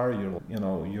 your car,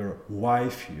 your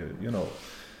wife,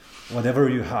 whatever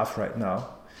you have right now.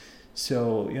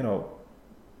 So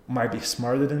might be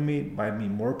smarter than me, might be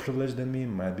more privileged than me,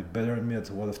 might be better than me at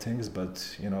a lot of things,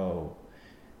 but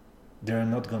they're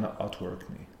not gonna outwork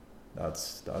me.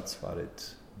 That's what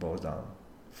it boils down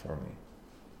for me.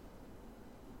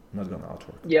 Not gonna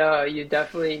outwork me. Yeah, you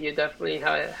definitely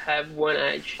have one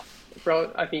edge.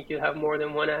 Probably, I think you have more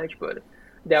than one edge, but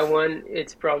that one,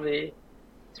 it's probably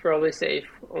safe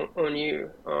on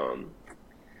you.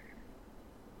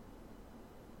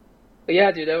 But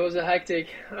yeah, dude, that was a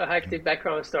hectic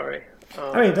background story.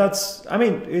 I mean,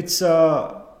 Um, it's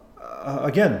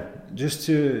again, just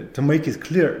to make it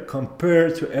clear,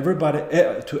 compared to everybody,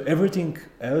 to everything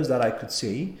else that I could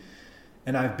say,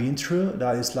 and I've been through,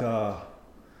 that is like,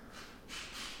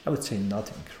 I would say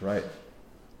nothing, right?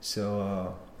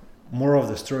 So, more of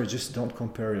the story, just don't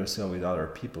compare yourself with other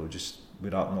people, just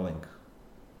without knowing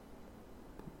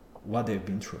what they've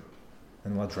been through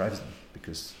and what drives them,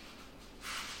 because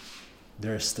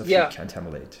there's stuff you yeah, can't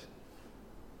emulate.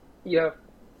 yeah,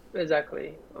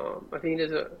 exactly. I think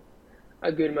there's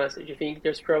a good message. I think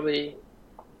there's probably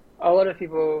a lot of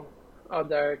people out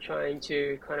there trying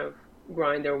to kind of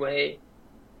grind their way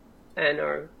and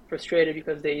are frustrated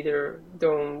because they either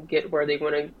don't get where they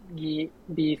want to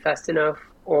be fast enough,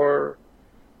 or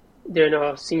they're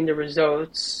not seeing the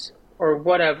results, or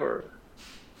whatever.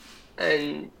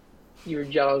 And you're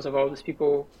jealous of all these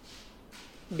people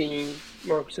being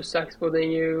more successful than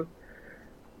you,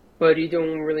 but you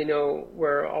don't really know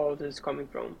where all of this is coming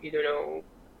from. You don't know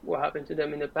what happened to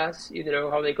them in the past. You don't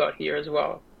know how they got here as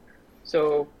well.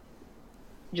 So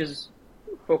just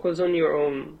focus on your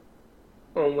own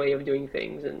own way of doing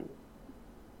things and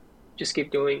just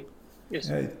keep doing. Just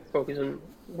Yeah, focus on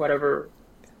whatever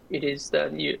it is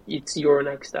that it's your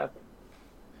next step.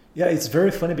 yeah, it's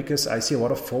very funny because I see a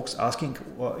lot of folks asking,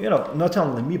 well, not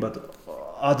only me but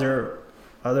other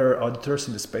auditors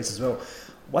in the space as well.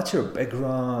 What's your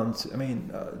background? I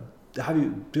mean,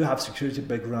 do you have security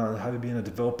background? Have you been a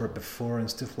developer before and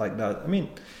stuff like that? I mean,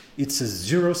 it's a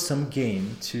zero sum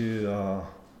game to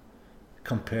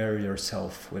compare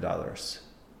yourself with others.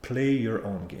 Play your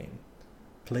own game.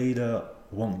 Play the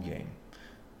one game,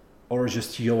 or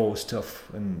just YOLO stuff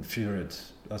and figure it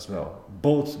as well.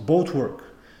 Both work.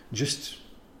 Just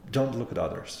don't look at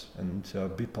others and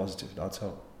be positive. That's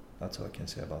all I can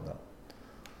say about that.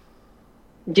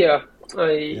 Yeah,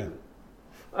 I Yeah.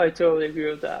 I totally agree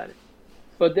with that.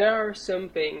 But there are some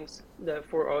things that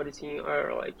for auditing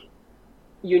are like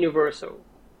universal.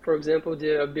 For example,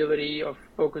 the ability of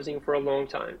focusing for a long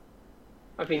time.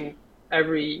 I think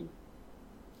every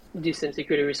decent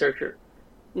security researcher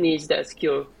needs that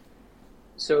skill.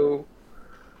 So,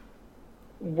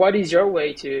 what is your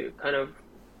way to kind of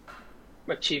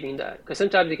achieving that? Because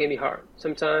sometimes it can be hard.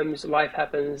 Sometimes life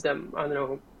happens that, I don't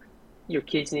know, your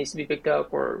kids needs to be picked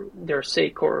up or they're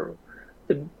sick or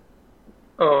the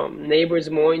neighbors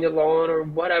mowing the lawn or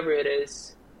whatever it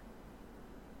is.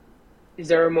 Is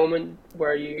there a moment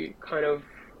where you kind of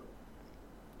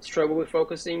struggle with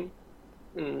focusing,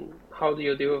 and how do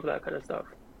you deal with that kind of stuff?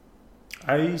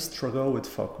 I struggle with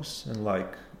focus and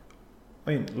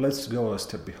let's go a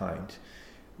step behind.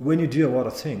 When you do a lot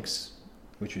of things,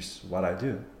 which is what I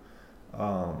do,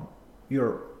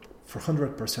 you're for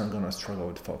 100% gonna struggle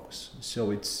with focus.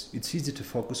 So it's easy to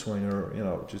focus when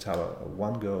you're just have a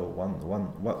one go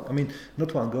one. I mean,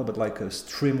 not one go, but like a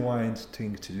streamlined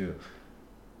thing to do,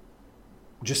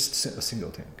 just a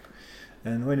single thing.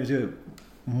 And when you do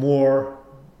more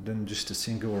than just a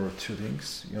single or two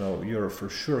things, you're for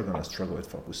sure gonna struggle with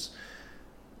focus.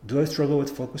 Do I struggle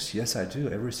with focus? Yes, I do.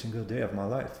 Every single day of my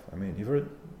life. I mean, even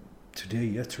today,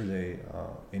 yesterday,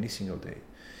 any single day.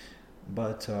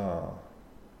 But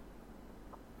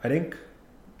I think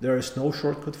there is no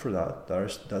shortcut for that.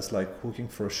 That's like looking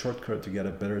for a shortcut to get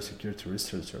a better security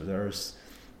researcher. There's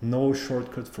no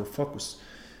shortcut for focus.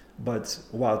 But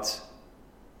what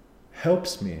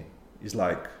helps me is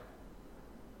like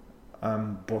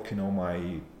I'm blocking all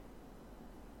my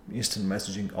instant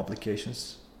messaging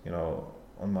applications,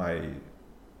 on my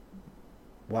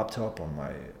laptop, on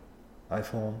my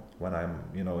iPhone when I'm,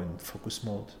 in focus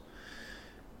mode.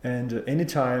 And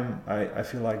anytime I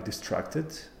feel like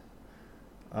distracted,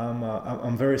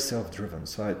 I'm very self-driven.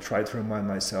 So I try to remind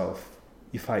myself,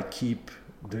 if I keep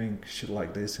doing shit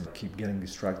like this and keep getting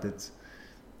distracted,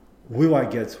 will I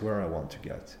get where I want to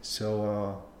get?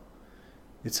 So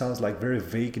it sounds like very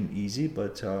vague and easy,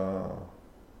 but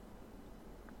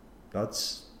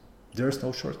there's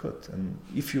no shortcut. And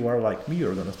if you are like me,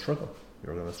 you're gonna struggle.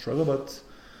 But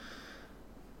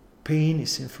pain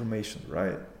is information,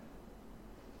 right?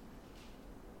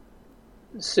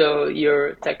 So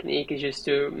your technique is just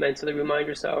to mentally remind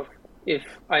yourself, if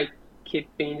I keep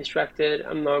being distracted,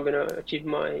 I'm not gonna achieve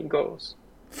my goals.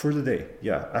 For the day,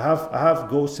 yeah. I have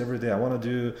goals every day. I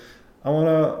wanna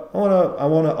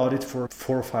audit for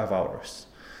 4 or 5 hours.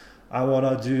 I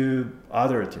wanna do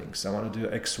other things. I wanna do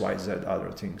XYZ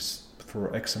other things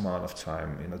for X amount of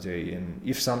time in a day. And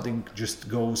if something just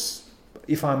goes,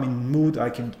 if I'm in mood, I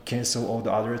can cancel all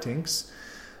the other things.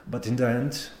 But in the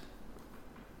end,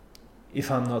 if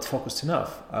I'm not focused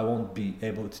enough, I won't be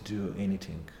able to do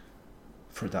anything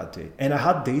for that day. And I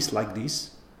had days like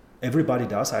this. Everybody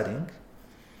does, I think.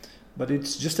 But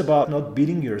it's just about not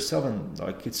beating yourself, and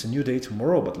like it's a new day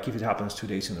tomorrow. But like if it happens 2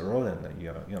 days in a row, then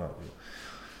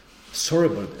sorry,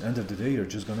 but at the end of the day, you're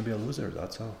just gonna be a loser.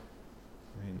 That's all.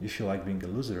 I mean, if you like being a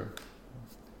loser,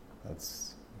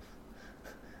 that's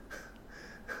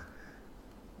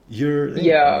your thing.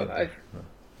 Yeah,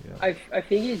 Yeah. I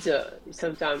think it's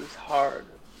sometimes hard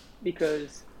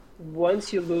because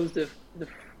once you lose the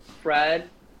thread,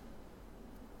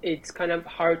 it's kind of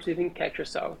hard to even catch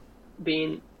yourself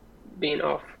being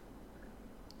off.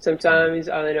 Sometimes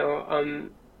I don't know,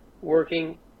 I'm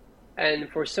working and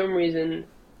for some reason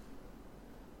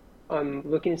I'm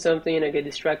looking at something and I get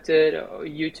distracted, or a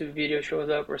YouTube video shows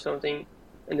up or something,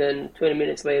 and then 20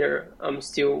 minutes later I'm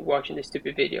still watching the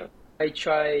stupid video. I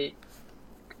try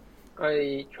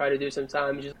to do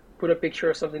sometimes just put a picture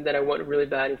of something that I want really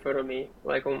bad in front of me,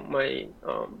 like on my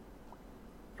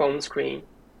phone screen.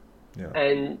 Yeah.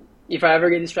 And if I ever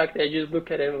get distracted, I just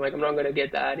look at it and I'm like, I'm not gonna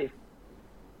get that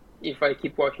if I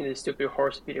keep watching this stupid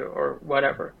horse video or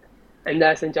whatever. And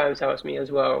that sometimes helps me as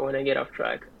well when I get off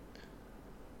track.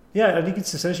 Yeah, I think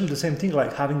it's essentially the same thing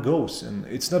like having goals, and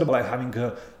it's not about like having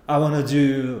a I want to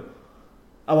do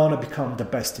I want to become the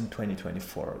best in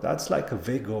 2024. That's like a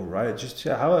vague goal, right? Just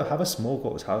yeah, have a small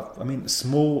goals.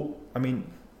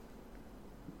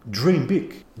 Dream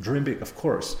big, of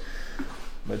course,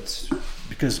 but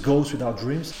because goals without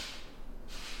dreams,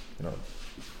 you know,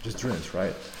 just dreams,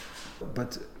 right?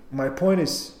 But my point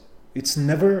is, it's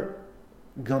never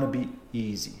gonna be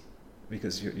easy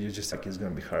because you're just like it's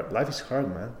gonna be hard. Life is hard,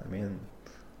 man. I mean,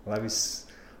 life is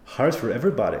hard for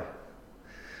everybody.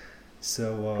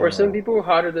 So For some people,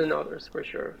 harder than others, for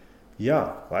sure.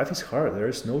 yeah, life is hard. There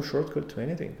is no shortcut to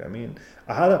anything. I mean,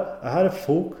 I had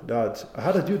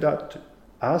a dude that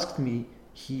asked me.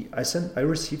 I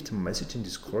received a message in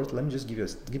Discord. Let me just give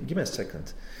me a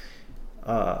second.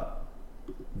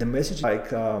 The message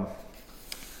like I'm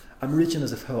reaching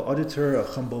as a fellow auditor, a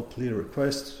humble plea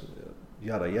request,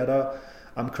 yada yada.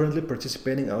 I'm currently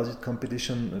participating in audit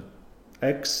competition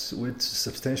X with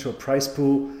substantial prize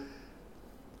pool.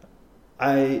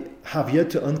 I have yet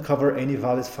to uncover any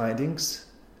valid findings.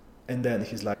 And then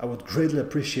he's like, I would greatly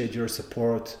appreciate your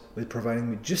support with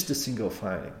providing me just a single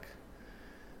finding.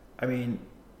 I mean,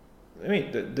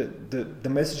 the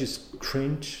message is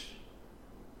cringe.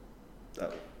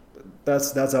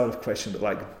 That's out of question. But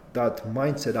like that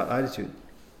mindset, that attitude,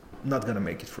 not gonna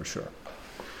make it for sure.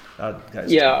 That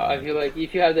guy's Yeah, I feel like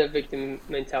if you have that victim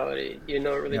mentality, you're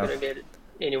not really yeah, gonna get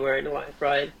anywhere in life,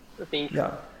 right? I think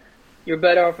yeah. you're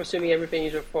better off assuming everything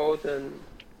is your fault than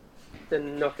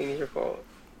nothing is your fault.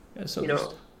 Yeah, so You just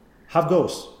know, have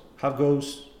goals,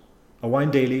 a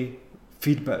wine daily,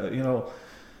 feedback,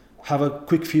 have a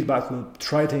quick feedback loop,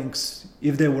 try things,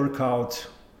 if they work out,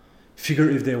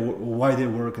 figure why they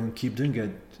work and keep doing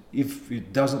it. If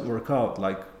it doesn't work out,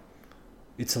 like,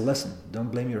 it's a lesson,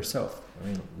 don't blame yourself. I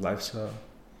mean,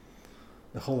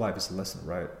 the whole life is a lesson,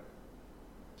 right?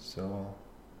 So,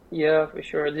 yeah, for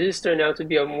sure. This turned out to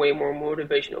be a way more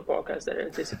motivational podcast than I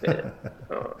anticipated.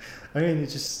 Uh, I mean, you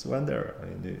just went there. I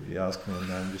mean, you asked me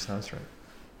and I'm just answering.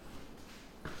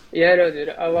 yeah, no, dude,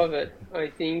 I love it. I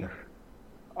think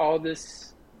all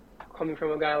this coming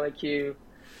from a guy like you,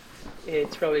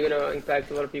 it's probably gonna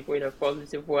impact a lot of people in a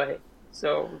positive way.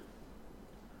 So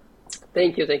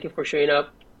thank you for showing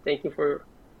up. Thank you for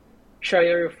sharing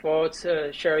your thoughts,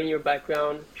 sharing your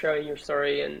background, sharing your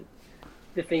story, and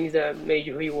the things that made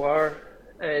you who you are.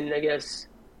 And I guess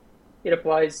it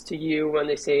applies to you when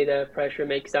they say that pressure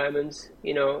makes diamonds.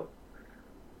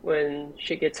 When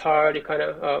shit gets hard, it kind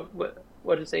of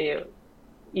what is it?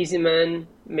 Easy man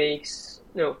makes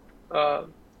no.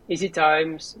 Easy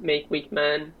times make weak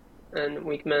men, and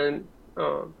weak men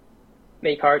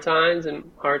make hard times,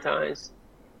 and hard times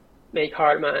make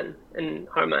hard man, and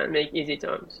hard man make easy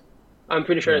times. I'm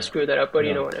pretty sure I Yeah, screwed that up, but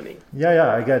you yeah, know what I mean.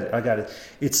 yeah. I got it.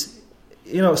 It's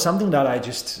something that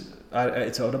I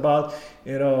thought about.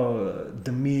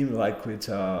 The meme like with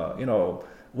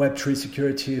Web3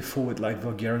 security full with like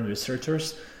Bulgarian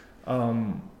researchers.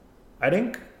 I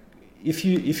think if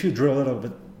you drill a little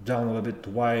bit down a little bit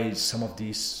why some of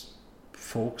these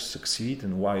folks succeed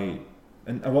and why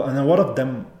and a lot of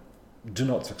them do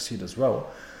not succeed as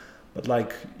well. But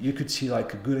like you could see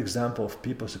like a good example of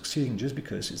people succeeding just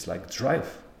because it's like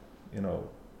drive, you know,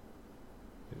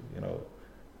 you know,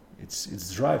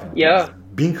 it's driving. Yeah,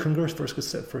 Being hungry for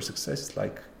success is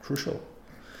like crucial.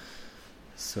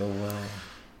 So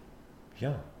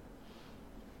yeah,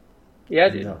 yeah,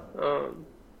 and dude.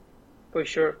 For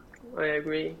sure, I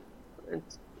agree.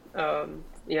 It's,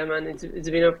 yeah, man. It's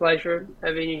been a pleasure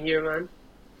having you here, man.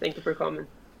 Thank you for coming.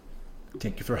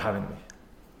 thank you for having me.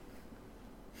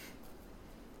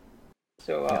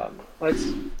 So Yeah,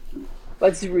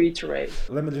 let's reiterate.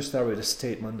 let me just start with a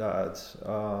statement that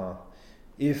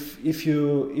if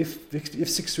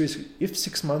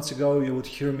 6 months ago you would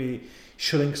hear me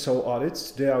shilling so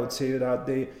audits, today I would say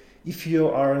that if you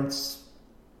aren't,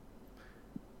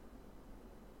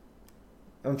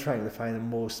 I'm trying to find the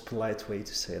most polite way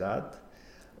to say that,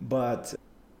 but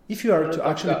if you are One of to the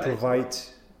top actually guys. provide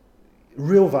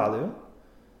real value,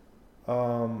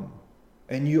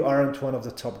 and you aren't one of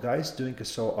the top guys doing a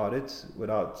SO audit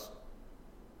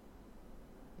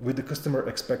with the customer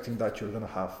expecting that you're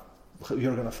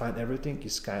gonna find everything,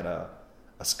 is kind of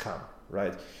a scam,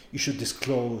 right? You should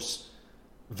disclose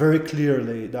very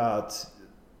clearly that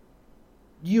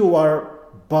you are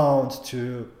bound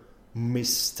to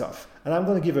miss stuff. And I'm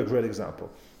gonna give a great example.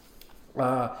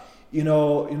 You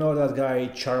know that guy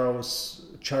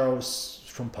Charles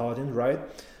from Paladin, right?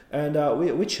 And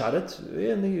we chatted,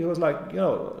 and he was like,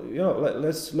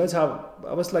 let's have.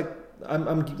 I was like,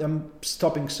 I'm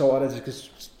stopping so audits because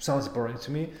it sounds boring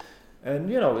to me. And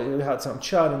we had some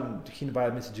chat, and he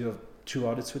invited me to do 2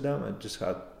 audits with them. I just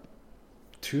had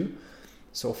 2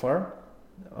 so far.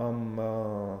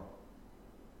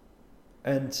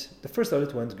 And the first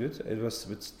audit went good. It was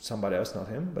with somebody else, not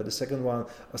him. But the second one,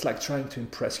 I was like trying to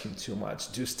impress him too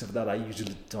much, do stuff that I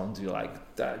usually don't do,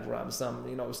 like diagrams, some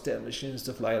state machine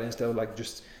stuff like that, instead of like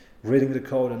just reading the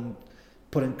code and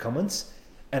putting comments.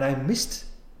 And I missed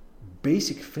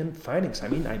basic findings. I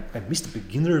mean, I missed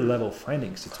beginner level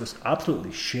findings. It was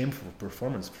absolutely shameful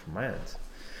performance from my end.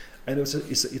 And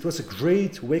it was a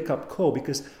great wake up call,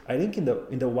 because I think in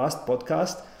the last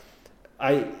podcast,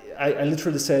 I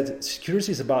literally said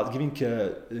security is about giving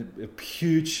a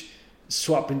huge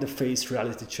swap in the face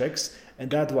reality checks, and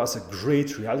that was a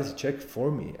great reality check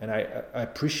for me, and I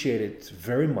appreciate it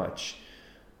very much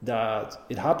that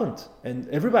it happened. And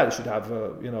everybody should have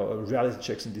a reality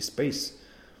checks in this space,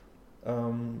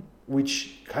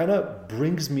 which kind of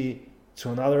brings me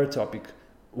to another topic.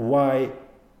 Why?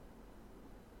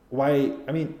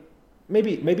 I mean,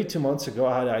 maybe 2 months ago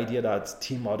I had the idea that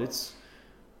team audits.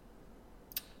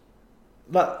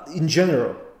 But in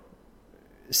general,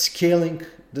 scaling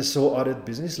the sole audit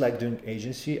business, like doing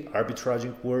agency,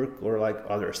 arbitraging work, or like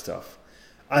other stuff,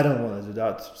 I don't want to do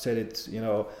that. Said it,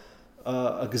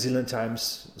 a gazillion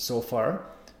times so far.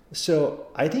 So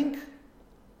I think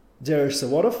there's a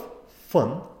lot of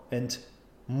fun and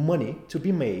money to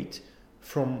be made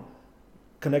from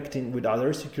connecting with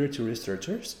other security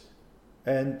researchers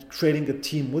and creating a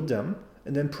team with them,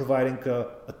 and then providing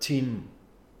a team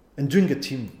and doing a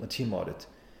team audit.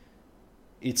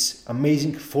 It's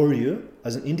amazing for you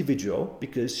as an individual,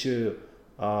 because you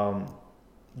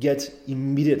get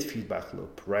immediate feedback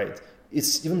loop, right?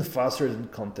 It's even faster than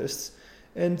contests.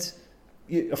 And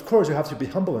of course, you have to be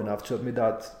humble enough to admit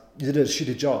that you did a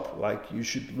shitty job. Like, you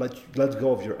should let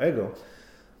go of your ego.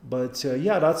 But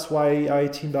that's why I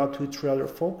teamed up with 3 other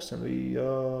folks, and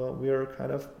we're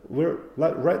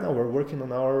right now we're working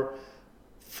on our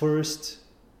first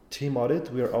team audit.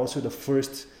 We are also the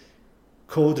first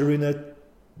Code Arena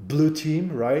blue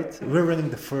team, right? We're running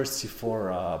the first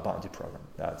C4 bounty program.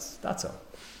 That's all.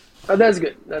 Oh, that's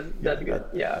good. That's good.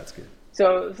 Yeah. That's good.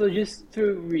 So just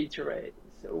to reiterate,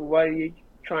 so what you're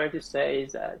trying to say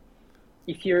is that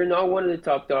if you're not one of the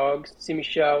top dogs, see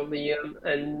Michelle, Liam,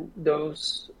 and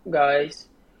those guys,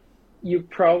 you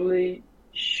probably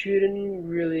shouldn't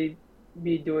really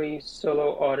be doing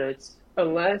solo audits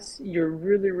unless you're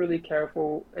really, really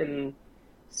careful in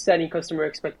setting customer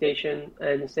expectation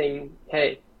and saying,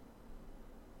 hey,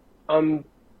 I'm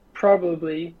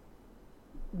probably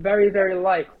very, very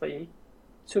likely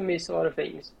to miss a lot of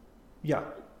things. Yeah.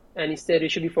 And instead, you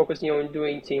should be focusing on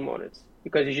doing team audits,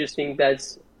 because you just think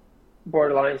that's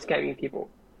borderline scamming people.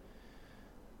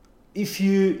 If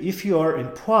you are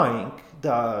implying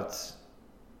that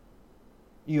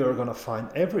you're gonna find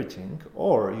everything,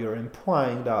 or you're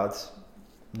implying that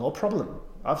no problem,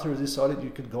 after this audit you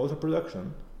could go to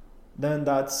production, then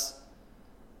that's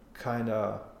kind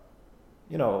of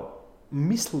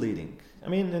misleading. I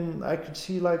mean, and I could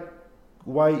see like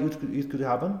why it could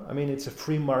happen. I mean, it's a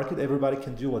free market, everybody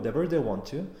can do whatever they want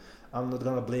to. I'm not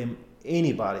gonna blame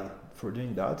anybody for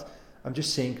doing that. I'm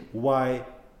just saying why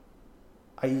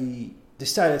I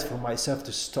decided for myself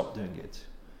to stop doing it.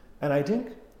 And I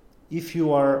think if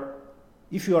you are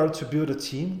to build a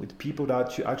team with people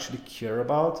that you actually care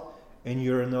about, and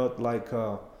you're not like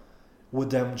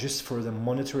with them just for the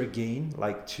monetary gain,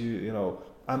 like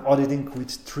I'm auditing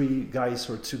with 3 guys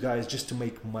or 2 guys just to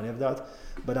make money of that,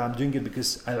 but I'm doing it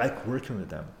because I like working with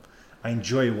them. I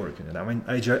enjoy working with them.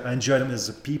 I enjoy them as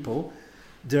a people.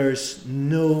 There's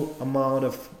no amount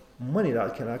of money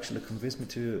that can actually convince me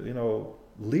to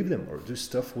leave them or do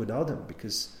stuff without them,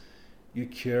 because you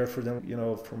care for them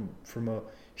from a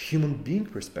human being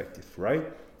perspective, right?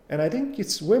 And I think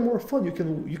it's way more fun. You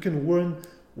can learn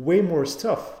way more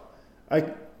stuff.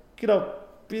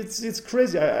 It's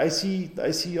crazy. I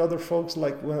see other folks,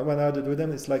 like when I did with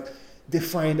them, it's like they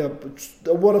find a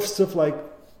lot of stuff like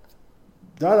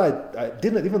that I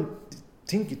didn't even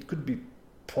think it could be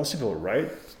possible,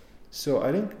 right? So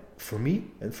I think for me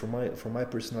and for my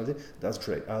personality, that's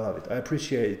great. I love it. I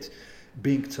appreciate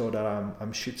being told that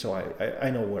I'm shit, so I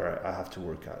know where I have to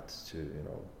work at to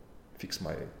fix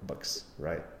my bugs,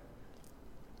 right?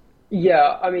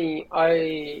 Yeah, I mean,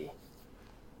 I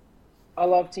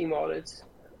love team audits.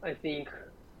 I think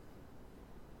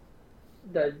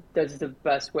that's the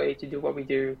best way to do what we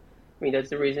do. I mean, that's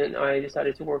the reason I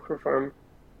decided to work for a firm.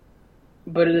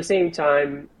 But at the same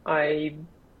time, I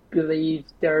believe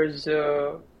there's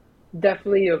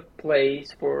definitely a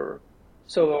place for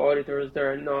solo auditors that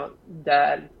are not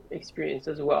that experienced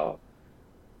as well.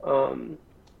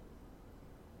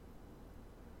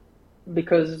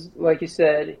 because, like you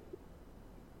said,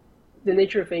 the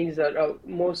nature of things is that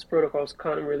most protocols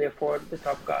can't really afford the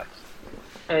top guys,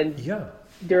 and Yeah,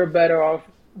 they're better off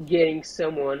getting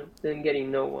someone than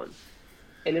getting no one.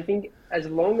 And I think as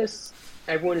long as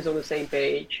everyone is on the same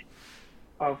page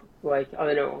of like, I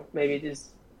don't know, maybe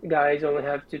these guys only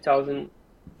have 2,000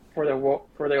 for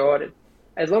their audit,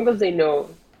 as long as they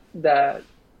know that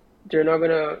they're not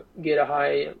gonna get a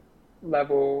high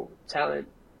level talent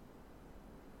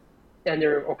and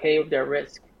they're okay with their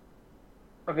risk,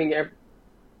 I think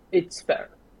it's fair.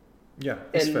 yeah,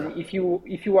 it's And fair. if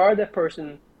you are that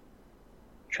person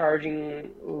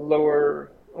charging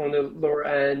lower on the lower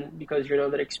end because you're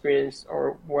not that experienced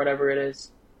or whatever it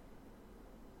is,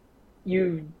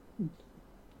 you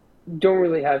don't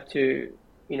really have to,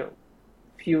 you know,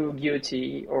 feel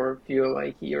guilty or feel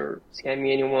like you're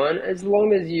scamming anyone as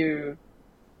long as you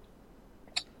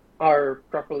are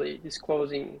properly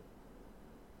disclosing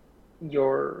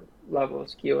your level of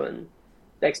skill and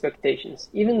the expectations.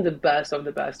 Even the best of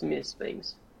the best miss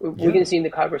things. We Yeah, can see in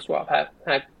the Kyber swap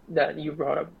hack that you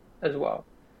brought up as well.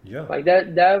 yeah, Like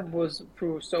that was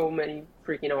through so many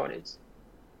freaking audits.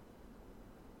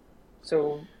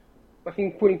 So I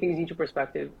think putting things into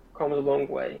perspective comes a long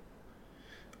way.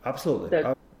 absolutely.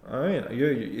 That I mean,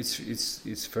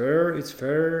 it's fair, it's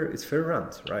fair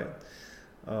rant, right?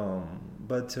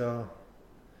 But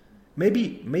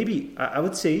maybe I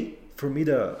would say for me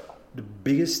the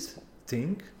biggest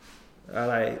thing that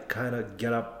I kind of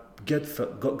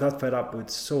got fed up with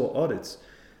so audits,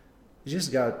 it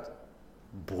just got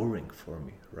boring for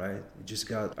me, right? It just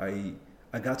got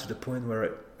I got to the point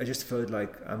where I just felt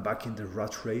like I'm back in the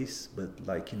rat race, but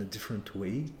like in a different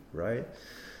way, right?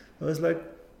 I was like,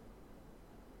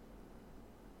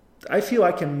 I feel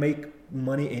I can make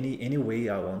money any way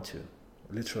I want to.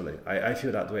 Literally, I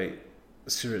feel that way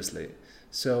seriously.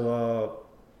 So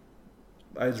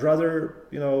I'd rather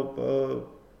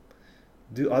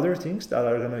do other things that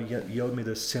are gonna yield me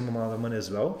the same amount of money as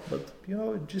well. But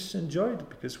just enjoy it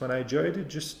because when I enjoy it,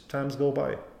 just time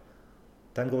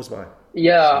goes by.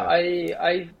 yeah, So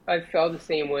I felt the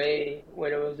same way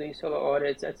when I was doing solo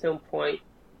audits. At some point,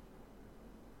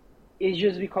 it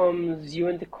just becomes you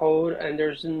and the code, and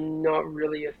there's not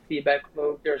really a feedback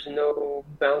loop. There's no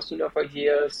bouncing off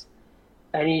ideas,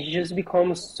 and it just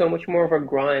becomes so much more of a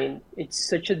grind. It's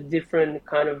such a different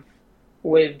kind of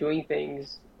way of doing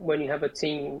things when you have a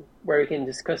team where you can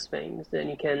discuss things and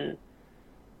you can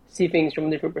see things from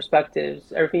different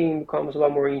perspectives. Everything becomes a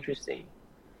lot more interesting.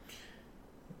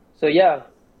 So yeah,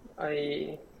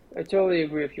 I I totally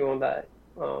agree with you on that.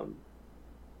 Um,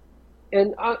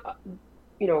 and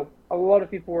you know, a lot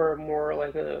of people are more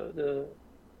like the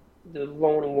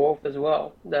lone wolf as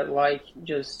well, that like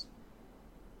just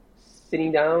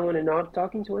sitting down and not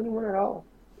talking to anyone at all.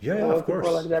 yeah, A yeah, lot of of people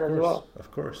are course, like that of as course, well.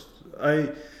 of course.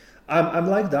 I'm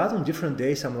like that on different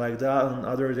days. I'm like that on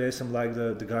other days. I'm like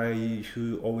the guy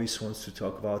who always wants to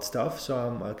talk about stuff. So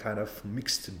I'm a kind of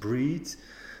mixed breed.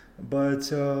 But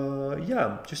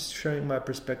yeah, just sharing my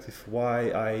perspective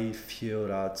why I feel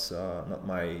that's not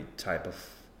my type of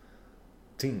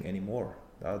thing anymore.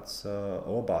 That's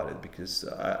all about it because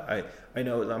I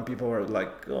know some people are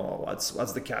like, oh, what's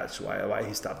the catch? Why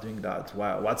he stopped doing that?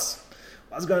 What's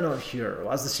going on here?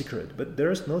 What's the secret? But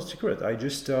there's no secret. I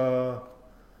just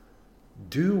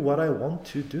do what I want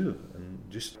to do and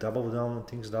just double down on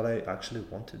things that I actually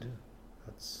want to do.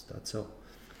 That's all.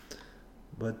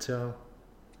 But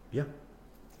yeah,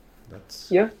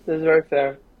 that's Yeah, that's very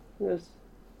fair. That's,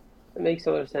 that makes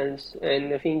a lot of sense.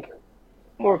 And I think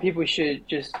more people should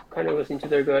just kind of listen to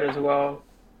their gut as well.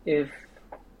 If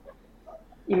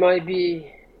it might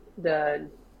be that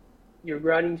you're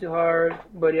grinding too hard,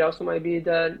 but it also might be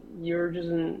that you're just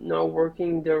not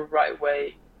working the right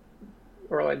way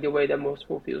or like the way that most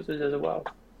fulfills it as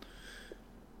well.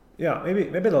 yeah.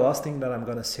 Maybe the last thing that I'm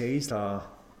gonna say is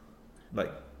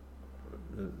like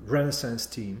the Renaissance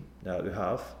team that we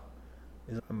have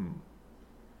is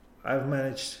I've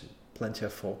managed plenty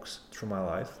of folks through my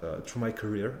life, through my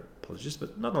career. Apologies,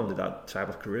 but not only that type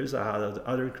of careers, I had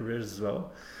other careers as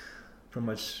well. Pretty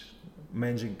much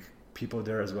managing people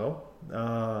there as well.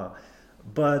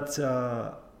 But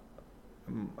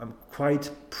I'm quite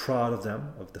proud of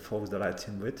them, of the folks that I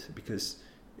teamed with, because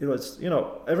it was,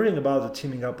 everything about the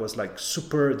teaming up was like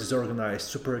super disorganized,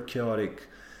 super chaotic.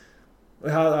 We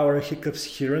had our hiccups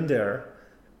here and there,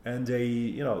 and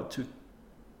they,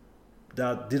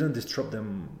 that didn't disrupt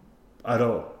them at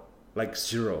all, like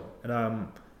zero. And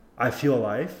I feel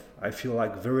alive. I feel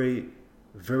like very,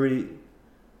 very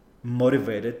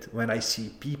motivated when I see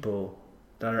people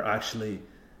that are actually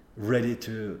ready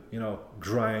to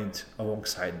grind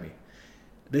alongside me.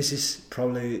 this is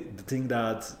probably the thing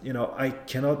that, I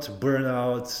cannot burn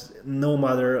out no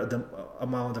matter the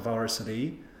amount of hours a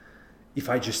day. If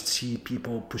I just see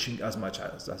people pushing as much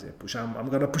as they push, I'm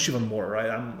gonna push even more, right?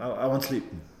 I want sleep.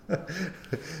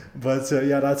 But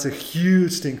yeah, that's a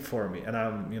huge thing for me, and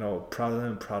I'm proud of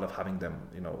them, proud of having them,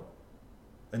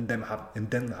 and them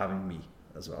having me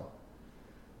as well.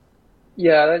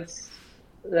 Yeah,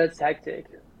 that's hectic,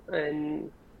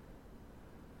 and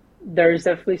there is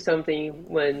definitely something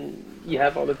when you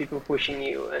have other people pushing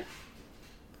you, and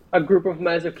a group of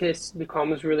masochists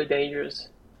becomes really dangerous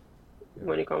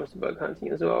when it comes to bug hunting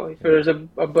as well. If Yeah. there's a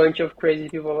bunch of crazy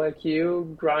people like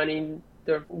you grinding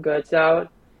their guts out,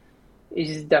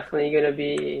 it's definitely gonna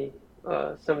be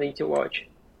something to watch.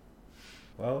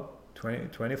 Well,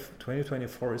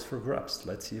 2024 is for grabs.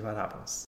 Let's see what happens.